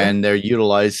 and they're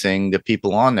utilizing the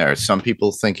people on there. Some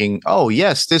people thinking, oh,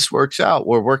 yes, this works out.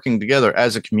 We're working together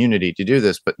as a community to do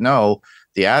this. But no,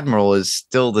 the Admiral is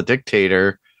still the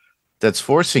dictator that's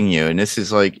forcing you. And this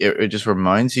is like, it just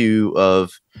reminds you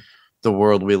of the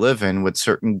world we live in, with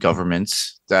certain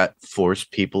governments that force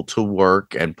people to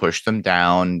work and push them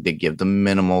down. They give them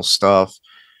minimal stuff.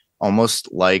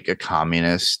 Almost like a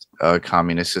communist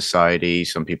society.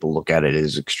 Some people look at it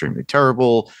as extremely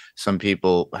terrible. Some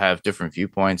people have different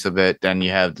viewpoints of it. Then you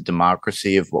have the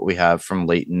democracy of what we have from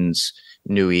Leighton's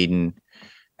New Eden.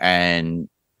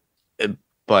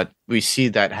 But we see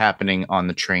that happening on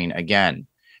the train again.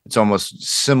 It's almost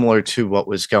similar to what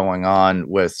was going on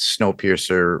with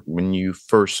Snowpiercer when you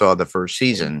first saw the first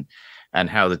season, and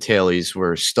how the Tailies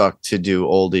were stuck to do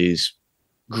all these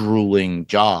grueling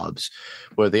jobs,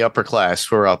 where the upper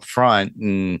class were up front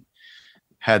and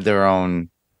had their own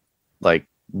like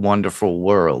wonderful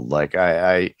world. Like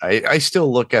I still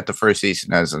look at the first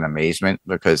season as an amazement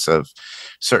because of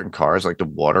certain cars, like the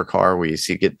water car where you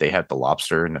see they have the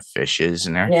lobster and the fishes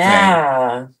and everything.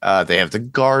 Yeah. They have the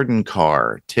garden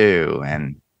car too,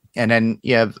 and then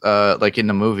you have like in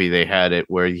the movie they had it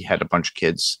where you had a bunch of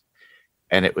kids.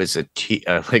 And it was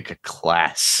like a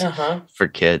class for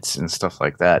kids and stuff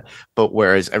like that. But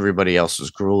whereas everybody else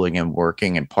was grueling and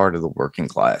working and part of the working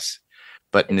class.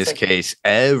 But in this case,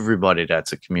 everybody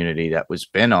that's a community that was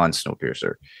been on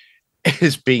Snowpiercer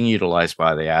is being utilized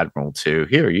by the Admiral to,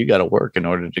 here, you got to work in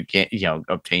order to get,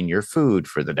 obtain your food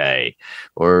for the day.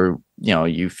 Or,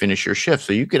 you finish your shift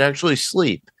so you could actually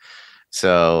sleep.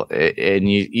 So, and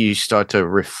you start to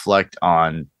reflect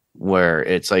on where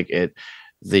it's like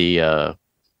the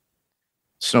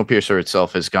Snowpiercer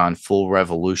itself has gone full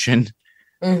revolution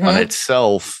on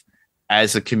itself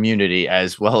as a community,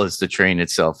 as well as the train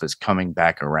itself is coming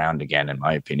back around again. In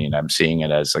my opinion, I'm seeing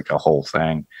it as like a whole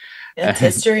thing. It's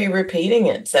history repeating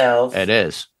itself. It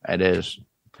is.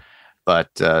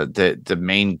 But the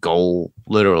main goal,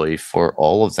 literally, for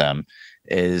all of them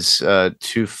is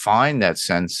to find that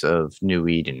sense of New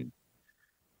Eden,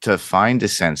 to find a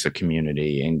sense of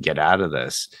community and get out of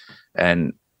this.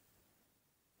 And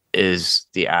is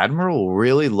the Admiral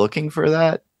really looking for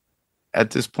that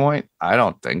at this point? I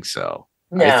don't think so.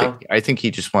 No. I think he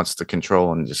just wants to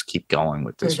control and just keep going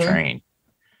with this train.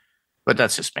 But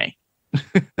that's just me.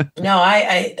 No,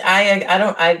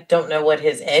 I don't know what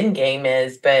his end game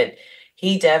is, but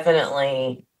he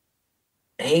definitely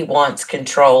wants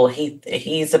control.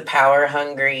 He's a power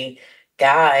hungry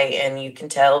guy, and you can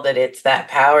tell that it's that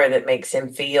power that makes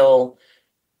him feel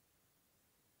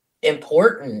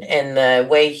important. And the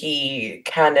way he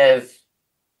kind of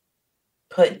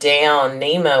put down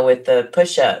Nema with the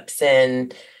push-ups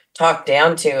and talked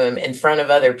down to him in front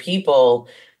of other people,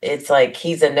 it's like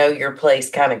he's a know your place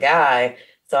kind of guy.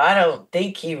 So I don't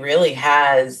think he really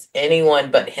has anyone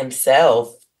but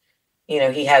himself.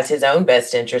 He has his own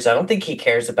best interest. I don't think he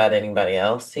cares about anybody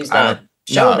else. He's not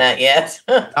shown that yet.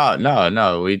 Oh,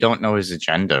 no. We don't know his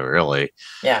agenda, really.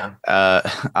 Yeah.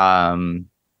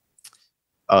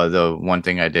 The one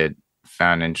thing I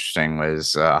found interesting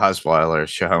was Osweiler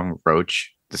showing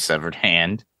Roach the severed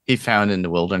hand he found in the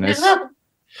wilderness.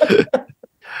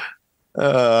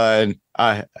 And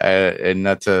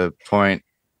not to point,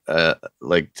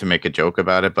 like to make a joke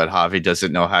about it, but Javi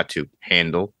doesn't know how to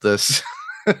handle this.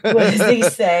 What does he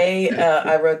say?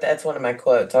 I wrote that's one of my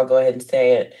quotes. I'll go ahead and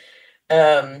say it.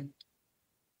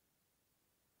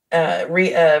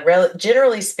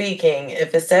 Generally speaking,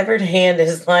 if a severed hand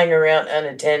is lying around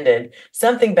unattended,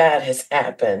 something bad has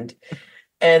happened.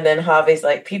 And then Javi's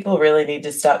like, people really need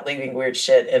to stop leaving weird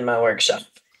shit in my workshop.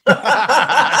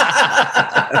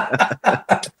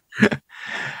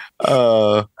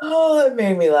 It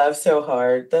made me laugh so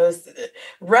hard.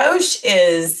 Roche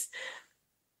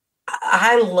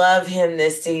I love him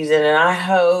this season, and I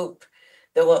hope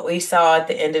that what we saw at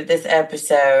the end of this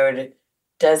episode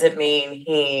doesn't mean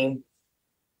he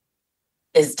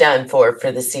is done for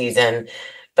the season,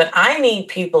 But I need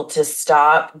people to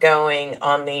stop going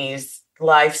on these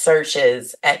live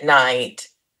searches at night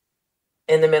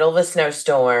in the middle of a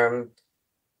snowstorm.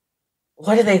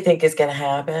 What do they think is going to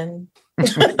happen?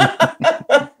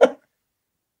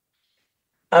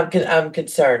 I'm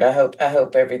concerned. I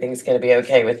hope everything's going to be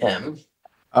okay with him.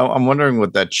 I'm wondering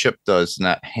what that chip does in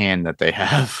that hand that they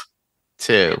have,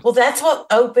 too. Well, that's what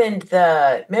opened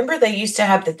remember they used to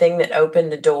have the thing that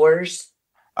opened the doors?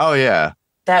 Oh, yeah.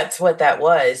 That's what that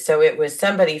was. So it was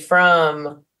somebody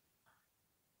from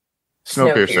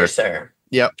Snowpiercer.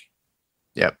 Yep.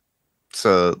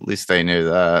 So at least they knew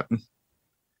that.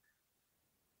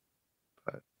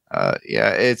 But yeah,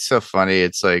 it's so funny.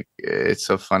 It's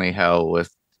so funny how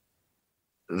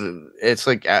it's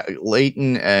like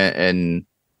Leighton and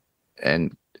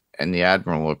the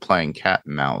Admiral were playing cat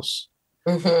and mouse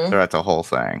throughout the whole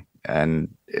thing,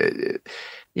 and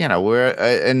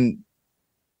and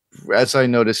as I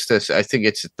noticed this, I think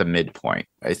it's at the midpoint.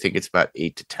 I think it's about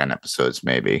 8 to 10 episodes,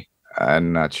 maybe.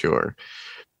 I'm not sure,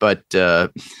 but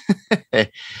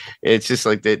it's just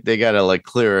like they gotta like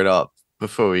clear it up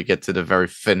before we get to the very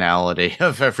finality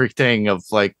of everything. Of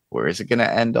like, where is it gonna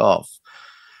end off?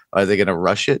 Are they gonna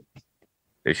rush it?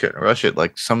 They shouldn't rush it,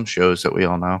 like some shows that we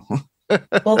all know.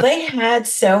 Well, they had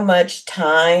so much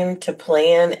time to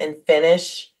plan and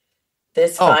finish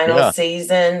this final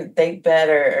season. They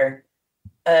better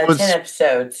 10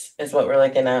 episodes is what we're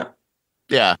looking at.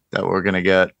 Yeah, that we're gonna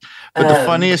get. But the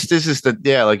funniest is that,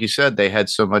 yeah, like you said, they had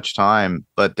so much time,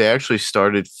 but they actually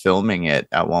started filming it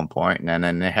at one point, and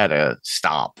then they had to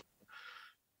stop.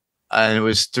 And it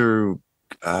was through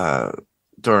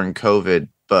during COVID,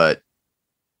 but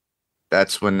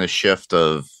that's when the shift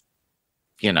of,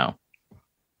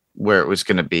 where it was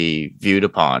going to be viewed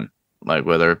upon, like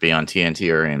whether it be on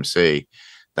TNT or AMC,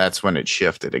 that's when it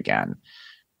shifted again.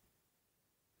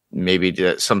 Maybe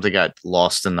something got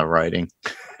lost in the writing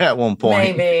at one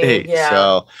point. Maybe,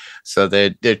 yeah. So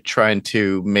they're trying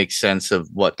to make sense of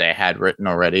what they had written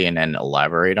already and then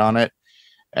elaborate on it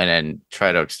and then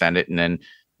try to extend it. And then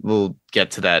we'll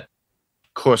get to that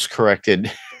course-corrected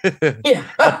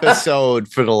episode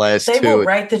for the last two. They will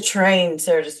write the train,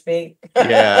 so to speak.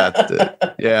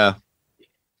 Yeah.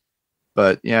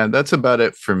 But yeah, that's about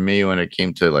it for me when it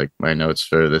came to like my notes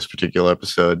for this particular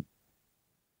episode.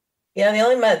 Yeah,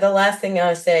 the last thing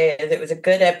I'll say is it was a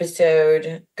good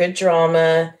episode, good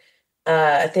drama.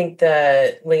 I think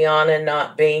the Liana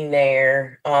not being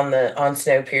there on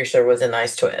Snowpiercer was a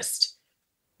nice twist.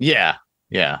 Yeah.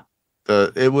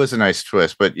 It was a nice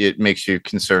twist, but it makes you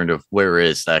concerned of where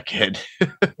is that kid?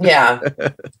 Yeah.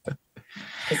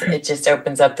 It just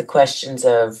opens up the questions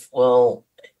of, well,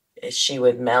 is she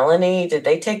with Melanie? Did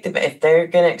they take if they're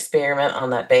going to experiment on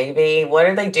that baby, what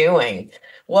are they doing?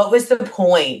 What was the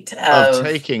point of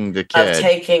taking the kid? Of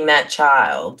taking that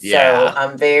child? Yeah. So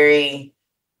I'm very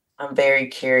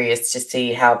curious to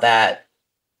see how that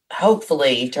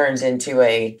hopefully turns into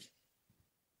a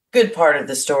good part of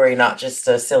the story, not just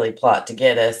a silly plot to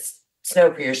get us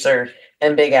Snowpiercer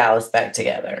and Big Alice back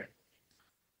together.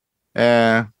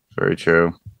 Yeah, very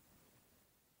true.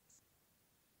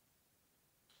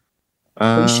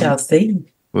 We shall see.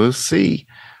 We'll see.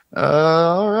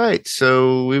 All right.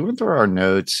 So we went through our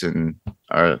notes and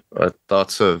our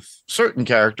thoughts of certain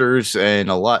characters and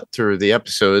a lot through the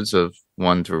episodes of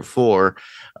 1 through 4.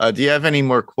 Do you have any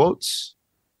more quotes?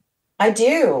 I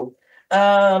do.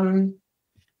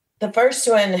 The first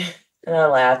one, and I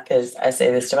laugh because I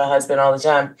say this to my husband all the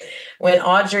time. When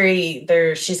Audrey,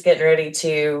 she's getting ready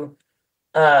to,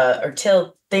 or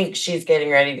Till thinks she's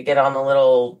getting ready to get on the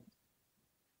little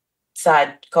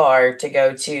sidecar to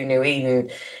go to New Eden.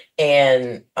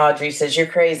 And Audrey says, "You're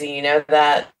crazy. You know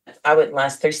that I wouldn't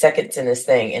last 3 seconds in this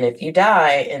thing. And if you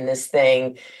die in this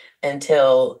thing,"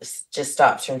 Till just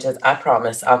stops her and says, "I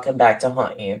promise I'll come back to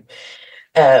haunt you."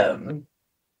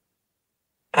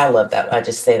 I love that. I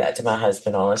just say that to my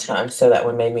husband all the time. So that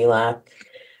one made me laugh.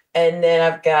 And then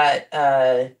I've got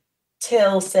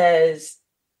Till says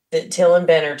that Till and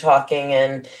Ben are talking,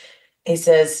 and she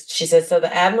says, "So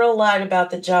the Admiral lied about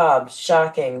the job.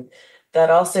 Shocking. That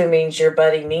also means your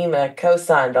buddy Nima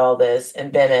co-signed all this."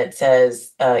 And Bennett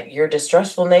says, "Your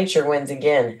distrustful nature wins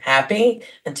again. Happy?"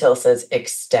 And Till says,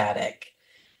 "Ecstatic."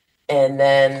 And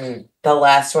then the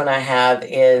last one I have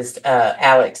is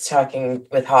Alex talking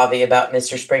with Javi about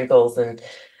Mr. Sprinkles. And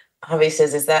Javi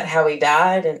says, "Is that how he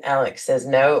died?" And Alex says,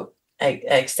 "No,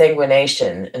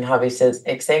 exsanguination." And Javi says,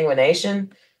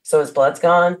 "Exsanguination? So his blood's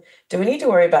gone? Do we need to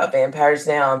worry about vampires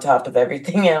now on top of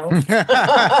everything else?"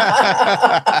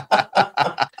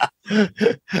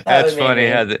 That's funny.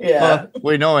 Yeah. Well,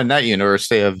 we know in that universe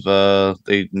they have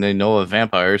they know of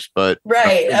vampires, but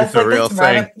Right. I I was like, real that's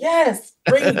right thing. up. Yes.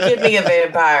 Give me a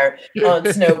vampire on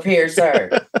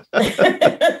Snowpiercer.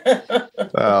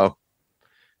 Well,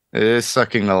 it is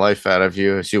sucking the life out of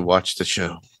you as you watch the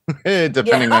show,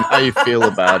 depending on how you feel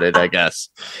about it, I guess.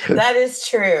 That is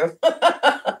true.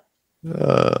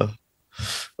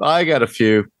 I got a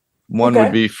few. One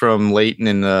would be from Leighton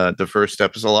in the first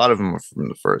episode. A lot of them are from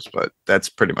the first, but that's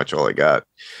pretty much all I got.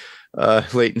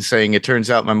 Leighton saying, "It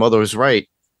turns out my mother was right.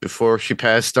 Before she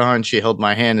passed on, she held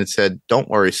my hand and said, 'Don't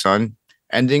worry, son.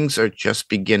 Endings are just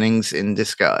beginnings in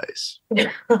disguise.'"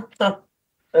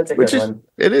 That's a good one.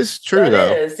 It is true,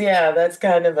 though. It is, yeah. That's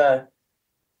kind of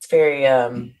it's very,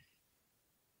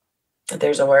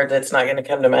 there's a word that's not going to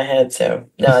come to my head, so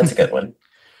no, that's a good one.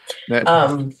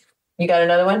 You got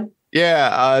another one? Yeah,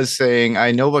 I was saying,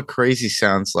 "I know what crazy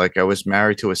sounds like. I was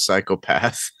married to a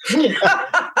psychopath."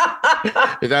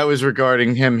 That was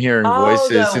regarding him hearing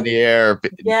voices in the air.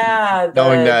 Yeah,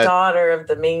 the daughter of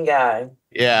the mean guy.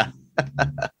 Yeah.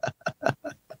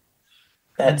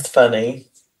 That's funny.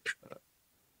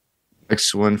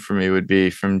 Next one for me would be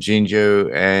from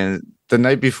Jinjo. And the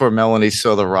night before Melanie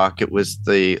saw the rock, it was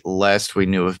the last we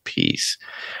knew of peace.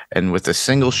 And with a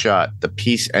single shot, the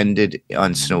piece ended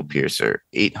on Snowpiercer,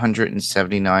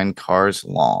 879 cars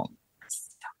long.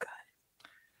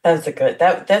 So good.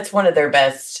 That's one of their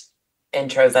best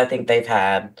intros I think they've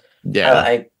had. Yeah.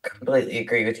 I completely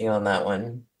agree with you on that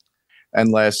one.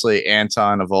 And lastly,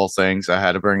 Anton, of all things, I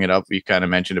had to bring it up. You kind of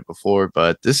mentioned it before,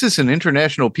 but this is an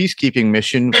international peacekeeping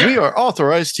mission. We are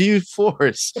authorized to use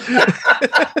force.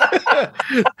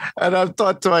 And I've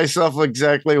thought to myself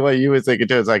exactly what you would think.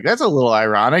 It's like, that's a little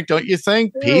ironic, don't you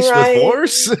think? Peace with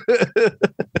force?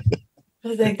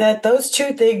 I think that those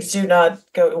two things do not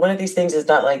go. One of these things is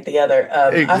not like the other.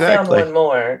 Exactly. I found one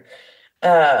more.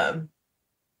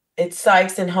 It's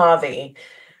Sykes and Javi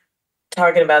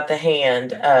talking about the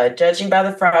hand. Judging by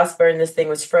the frostburn, this thing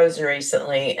was frozen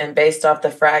recently, and based off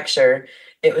the fracture,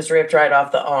 it was ripped right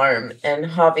off the arm. And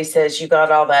Javi says, "You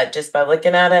got all that just by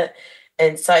looking at it?"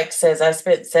 And Sykes says, "I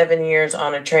spent 7 years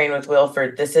on a train with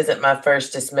Wilford. This isn't my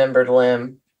first dismembered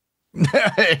limb."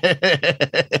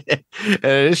 It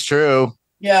is true.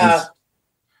 Yeah.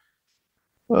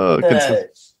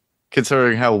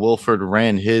 Considering how Wilford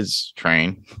ran his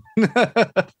train.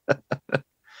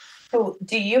 So,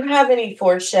 do you have any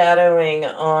foreshadowing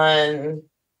on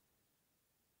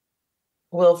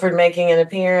Wilford making an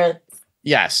appearance?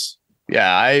 Yes.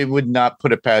 Yeah, I would not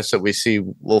put it past that we see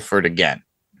Wilford again.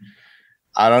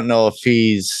 I don't know if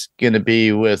he's going to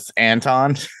be with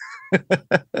Anton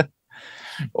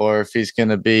or if he's going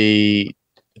to be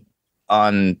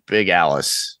on Big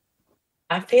Alice.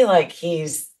 I feel like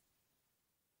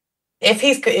if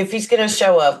he's going to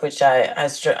show up, which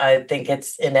I think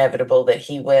it's inevitable that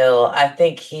he will. I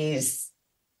think he's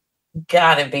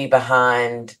got to be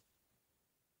behind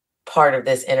part of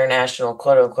this international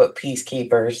quote unquote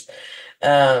peacekeepers.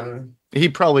 He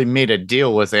probably made a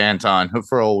deal with Anton,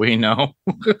 for all we know.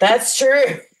 That's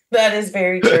true. That is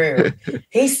very true.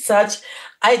 He's such.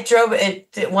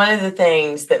 One of the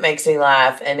things that makes me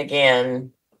laugh, and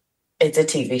again, it's a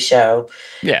TV show.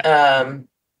 Yeah.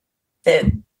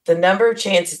 That the number of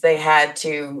chances they had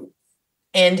to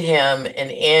end him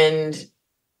and end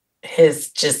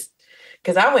his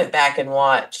because I went back and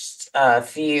watched a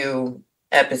few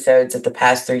episodes of the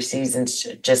past 3 seasons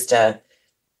just to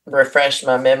refresh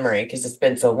my memory because it's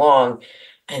been so long,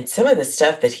 and some of the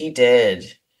stuff that he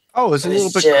did was a little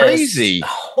bit crazy,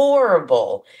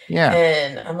 horrible. Yeah.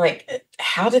 And I'm like,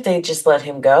 how did they just let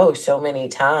him go so many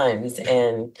times?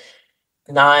 And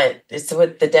it's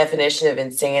what the definition of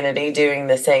insanity, doing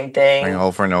the same thing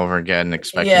over and over again,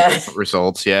 expecting different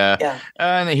results. Yeah.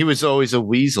 And he was always a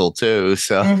weasel too.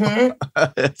 So he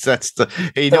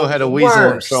knew how to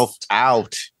weasel himself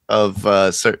out of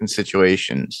certain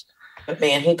situations. But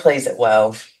man, he plays it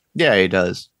well. Yeah, he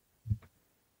does.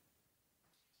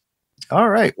 All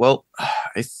right. Well,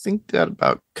 I think that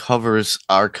about covers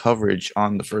our coverage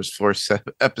on the first 4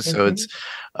 episodes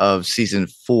of season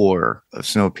 4 of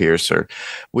Snowpiercer.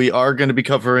 We are going to be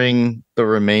covering the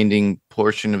remaining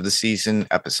portion of the season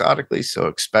episodically, so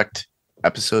expect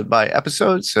episode by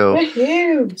episode. So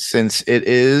since it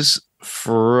is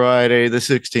Friday the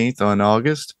 16th on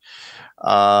August,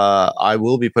 I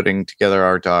will be putting together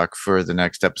our doc for the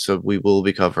next episode. We will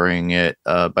be covering it.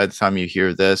 By the time you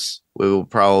hear this, we will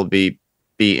probably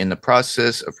be in the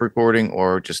process of recording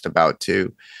or just about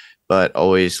to, but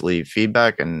always leave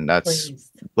feedback. And that's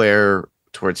where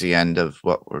towards the end of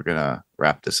what we're going to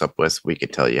wrap this up with, we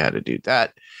could tell you how to do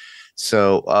that.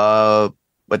 So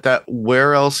But that,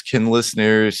 where else can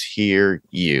listeners hear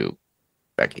you,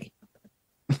 Becky?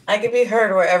 I can be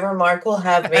heard wherever Mark will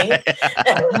have me.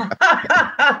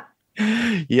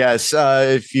 Yes,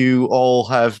 if you all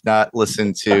have not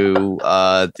listened to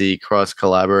the cross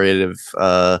collaborative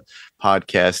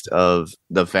podcast of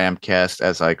the Vampcast,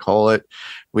 as I call it,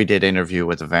 we did interview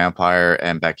with a vampire,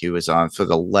 and Becky was on for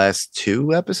the last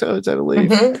 2 episodes, I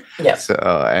believe. Mm-hmm. Yeah. So,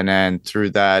 and then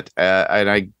through that, and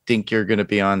I think you're going to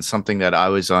be on something that I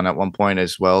was on at one point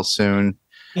as well soon.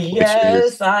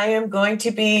 Yes, I am going to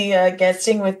be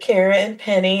guesting with Kara and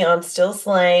Penny on Still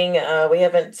Slaying. We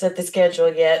haven't set the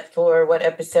schedule yet for what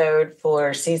episode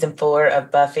for season 4 of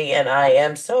Buffy, and I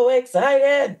am so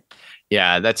excited.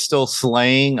 Yeah, that's Still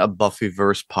Slaying, a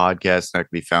Buffyverse podcast that can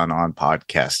be found on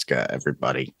Podcastka,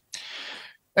 everybody.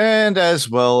 And as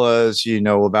well as you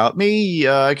know about me,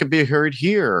 I can be heard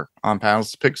here on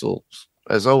Panels to Pixels,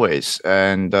 as always.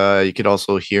 And you could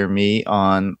also hear me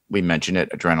on, we mentioned it,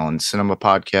 Adrenaline Cinema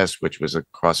Podcast, which was a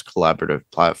cross-collaborative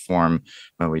platform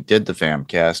when we did the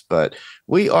Famcast. But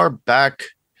we are back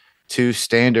to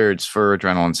standards for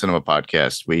Adrenaline Cinema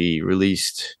Podcast. We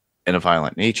released In a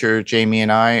Violent Nature, Jamie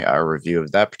and I, our review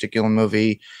of that particular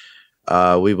movie.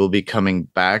 We will be coming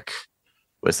back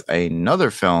with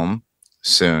another film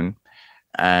soon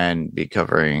and be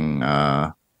covering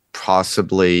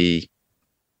possibly,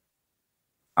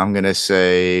 I'm going to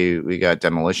say we got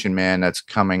Demolition Man that's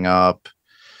coming up.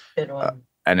 Good one.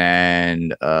 And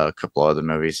then a couple other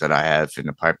movies that I have in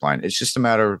the pipeline. It's just a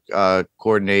matter of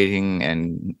coordinating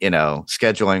and,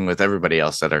 scheduling with everybody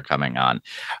else that are coming on.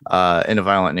 In a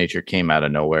Violent Nature came out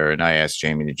of nowhere, and I asked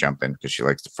Jamie to jump in because she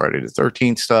likes the Friday the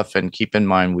 13th stuff. And keep in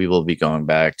mind, we will be going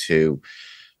back to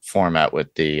format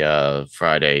with the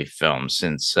Friday film,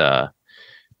 since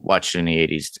Watched in the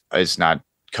 80s is not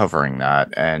covering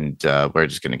that. And we're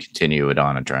just going to continue it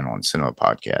on Adrenaline Cinema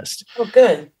Podcast. Oh,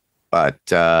 good. But,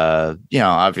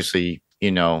 obviously,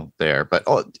 there. But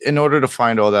in order to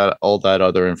find all that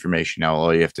other information now,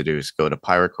 all you have to do is go to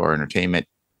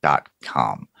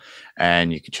piratecoreentertainment.com.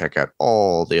 And you can check out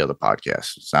all the other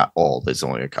podcasts. It's not all. There's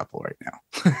only a couple right now.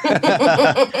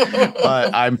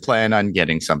 But I'm planning on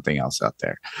getting something else out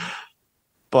there.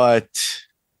 But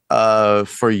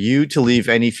for you to leave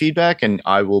any feedback, and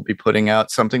I will be putting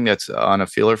out something that's on a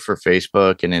feeler for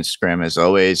Facebook and Instagram, as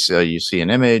always. You see an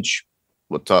image.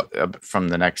 We'll talk from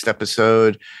the next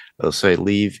episode. It'll say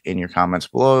leave in your comments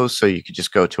below. So you could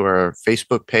just go to our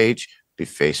Facebook page, be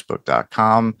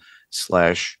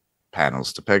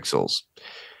facebook.com/panels to pixels.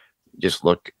 Just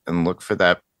look for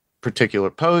that particular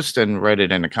post and write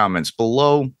it in the comments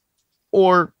below.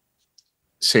 Or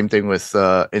same thing with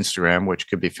Instagram, which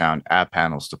could be found at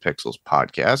Panels to Pixels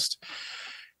Podcast.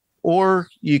 Or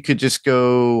you could just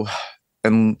go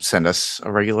and send us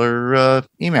a regular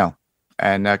email.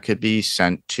 And that could be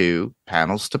sent to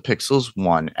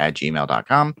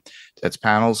panelstopixels1@gmail.com. That's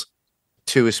panels,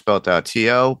 2 is spelled out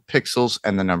T-O, pixels,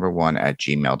 and the number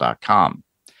 1@gmail.com.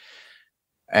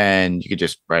 And you could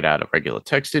just write out a regular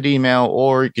texted email,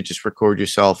 or you could just record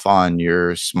yourself on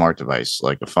your smart device,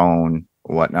 like a phone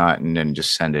or whatnot, and then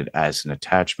just send it as an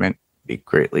attachment. Be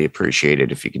greatly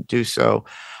appreciated if you could do so.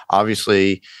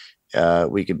 Obviously,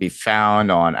 we could be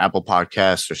found on Apple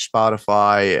Podcasts or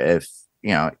Spotify. If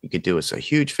you could do us a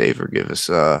huge favor, give us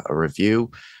a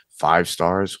review. 5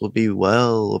 stars will be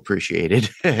well appreciated.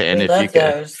 And we if love you could,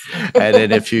 those. and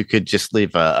then if you could just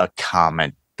leave a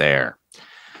comment there.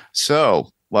 So,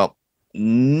 well,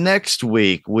 next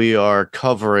week we are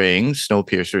covering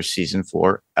Snowpiercer season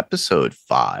 4, episode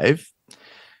 5.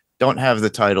 Don't have the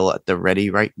title at the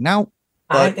ready right now.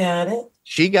 I got it.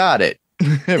 She got it.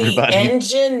 Everybody. The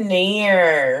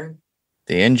Engineer.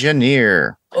 The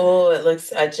Engineer. Oh, it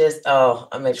looks, I'm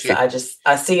excited.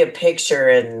 I see a picture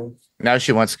and Now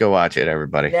she wants to go watch it,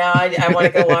 everybody. now I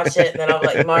want to go watch it. And then I'm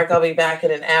like, Mark, I'll be back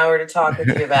in an hour to talk with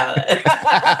you about it.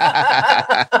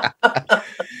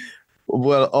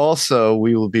 Well, also,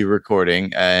 we will be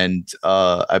recording, and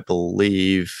I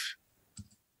believe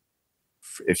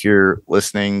if you're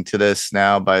listening to this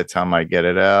now, by the time I get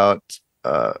it out,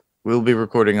 we'll be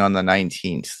recording on the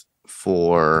 19th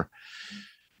for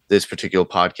this particular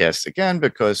podcast again,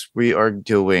 because we are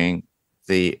doing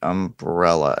the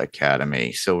Umbrella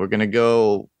Academy. So we're going to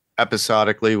go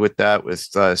episodically with that with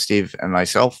Steve and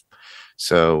myself.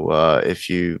 So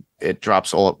it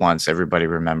drops all at once. Everybody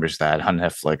remembers that on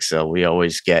Netflix. So we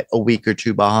always get a week or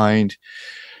 2 behind.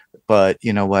 But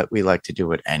you know what? We like to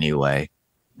do it anyway.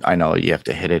 I know you have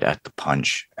to hit it at the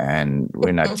punch. And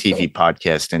we're not TV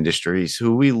podcast industries,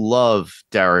 who we love,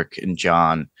 Derek and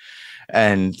John.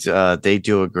 And they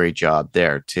do a great job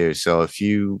there too. So if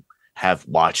you have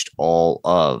watched all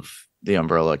of the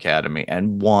Umbrella Academy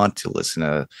and want to listen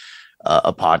to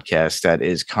a podcast that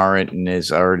is current and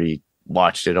has already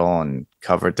watched it all and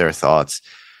covered their thoughts,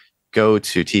 go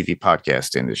to TV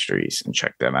Podcast Industries and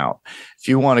check them out. If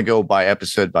you want to go by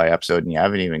episode and you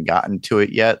haven't even gotten to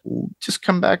it yet, just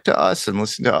come back to us and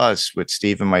listen to us with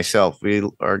Steve and myself. We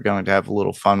are going to have a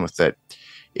little fun with it.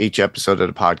 Each episode of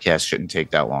the podcast shouldn't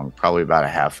take that long, probably about a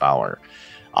half hour.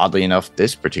 Oddly enough,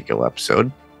 this particular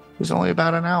episode was only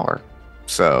about an hour.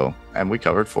 So, and we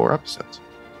covered 4 episodes.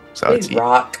 So we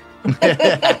rock.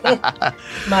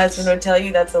 Might as well tell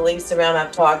you that's the least amount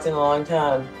I've talked in a long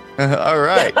time. All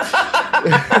right.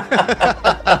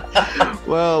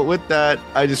 Well, with that,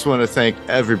 I just want to thank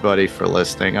everybody for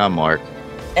listening. I'm Mark.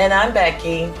 And I'm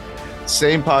Becky.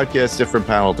 Same podcast, different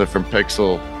panel, different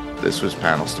pixel. This was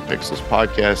Panels to Pixels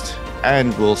podcast,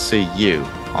 and we'll see you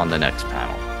on the next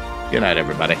panel. Good night,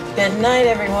 everybody. Good night,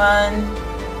 everyone.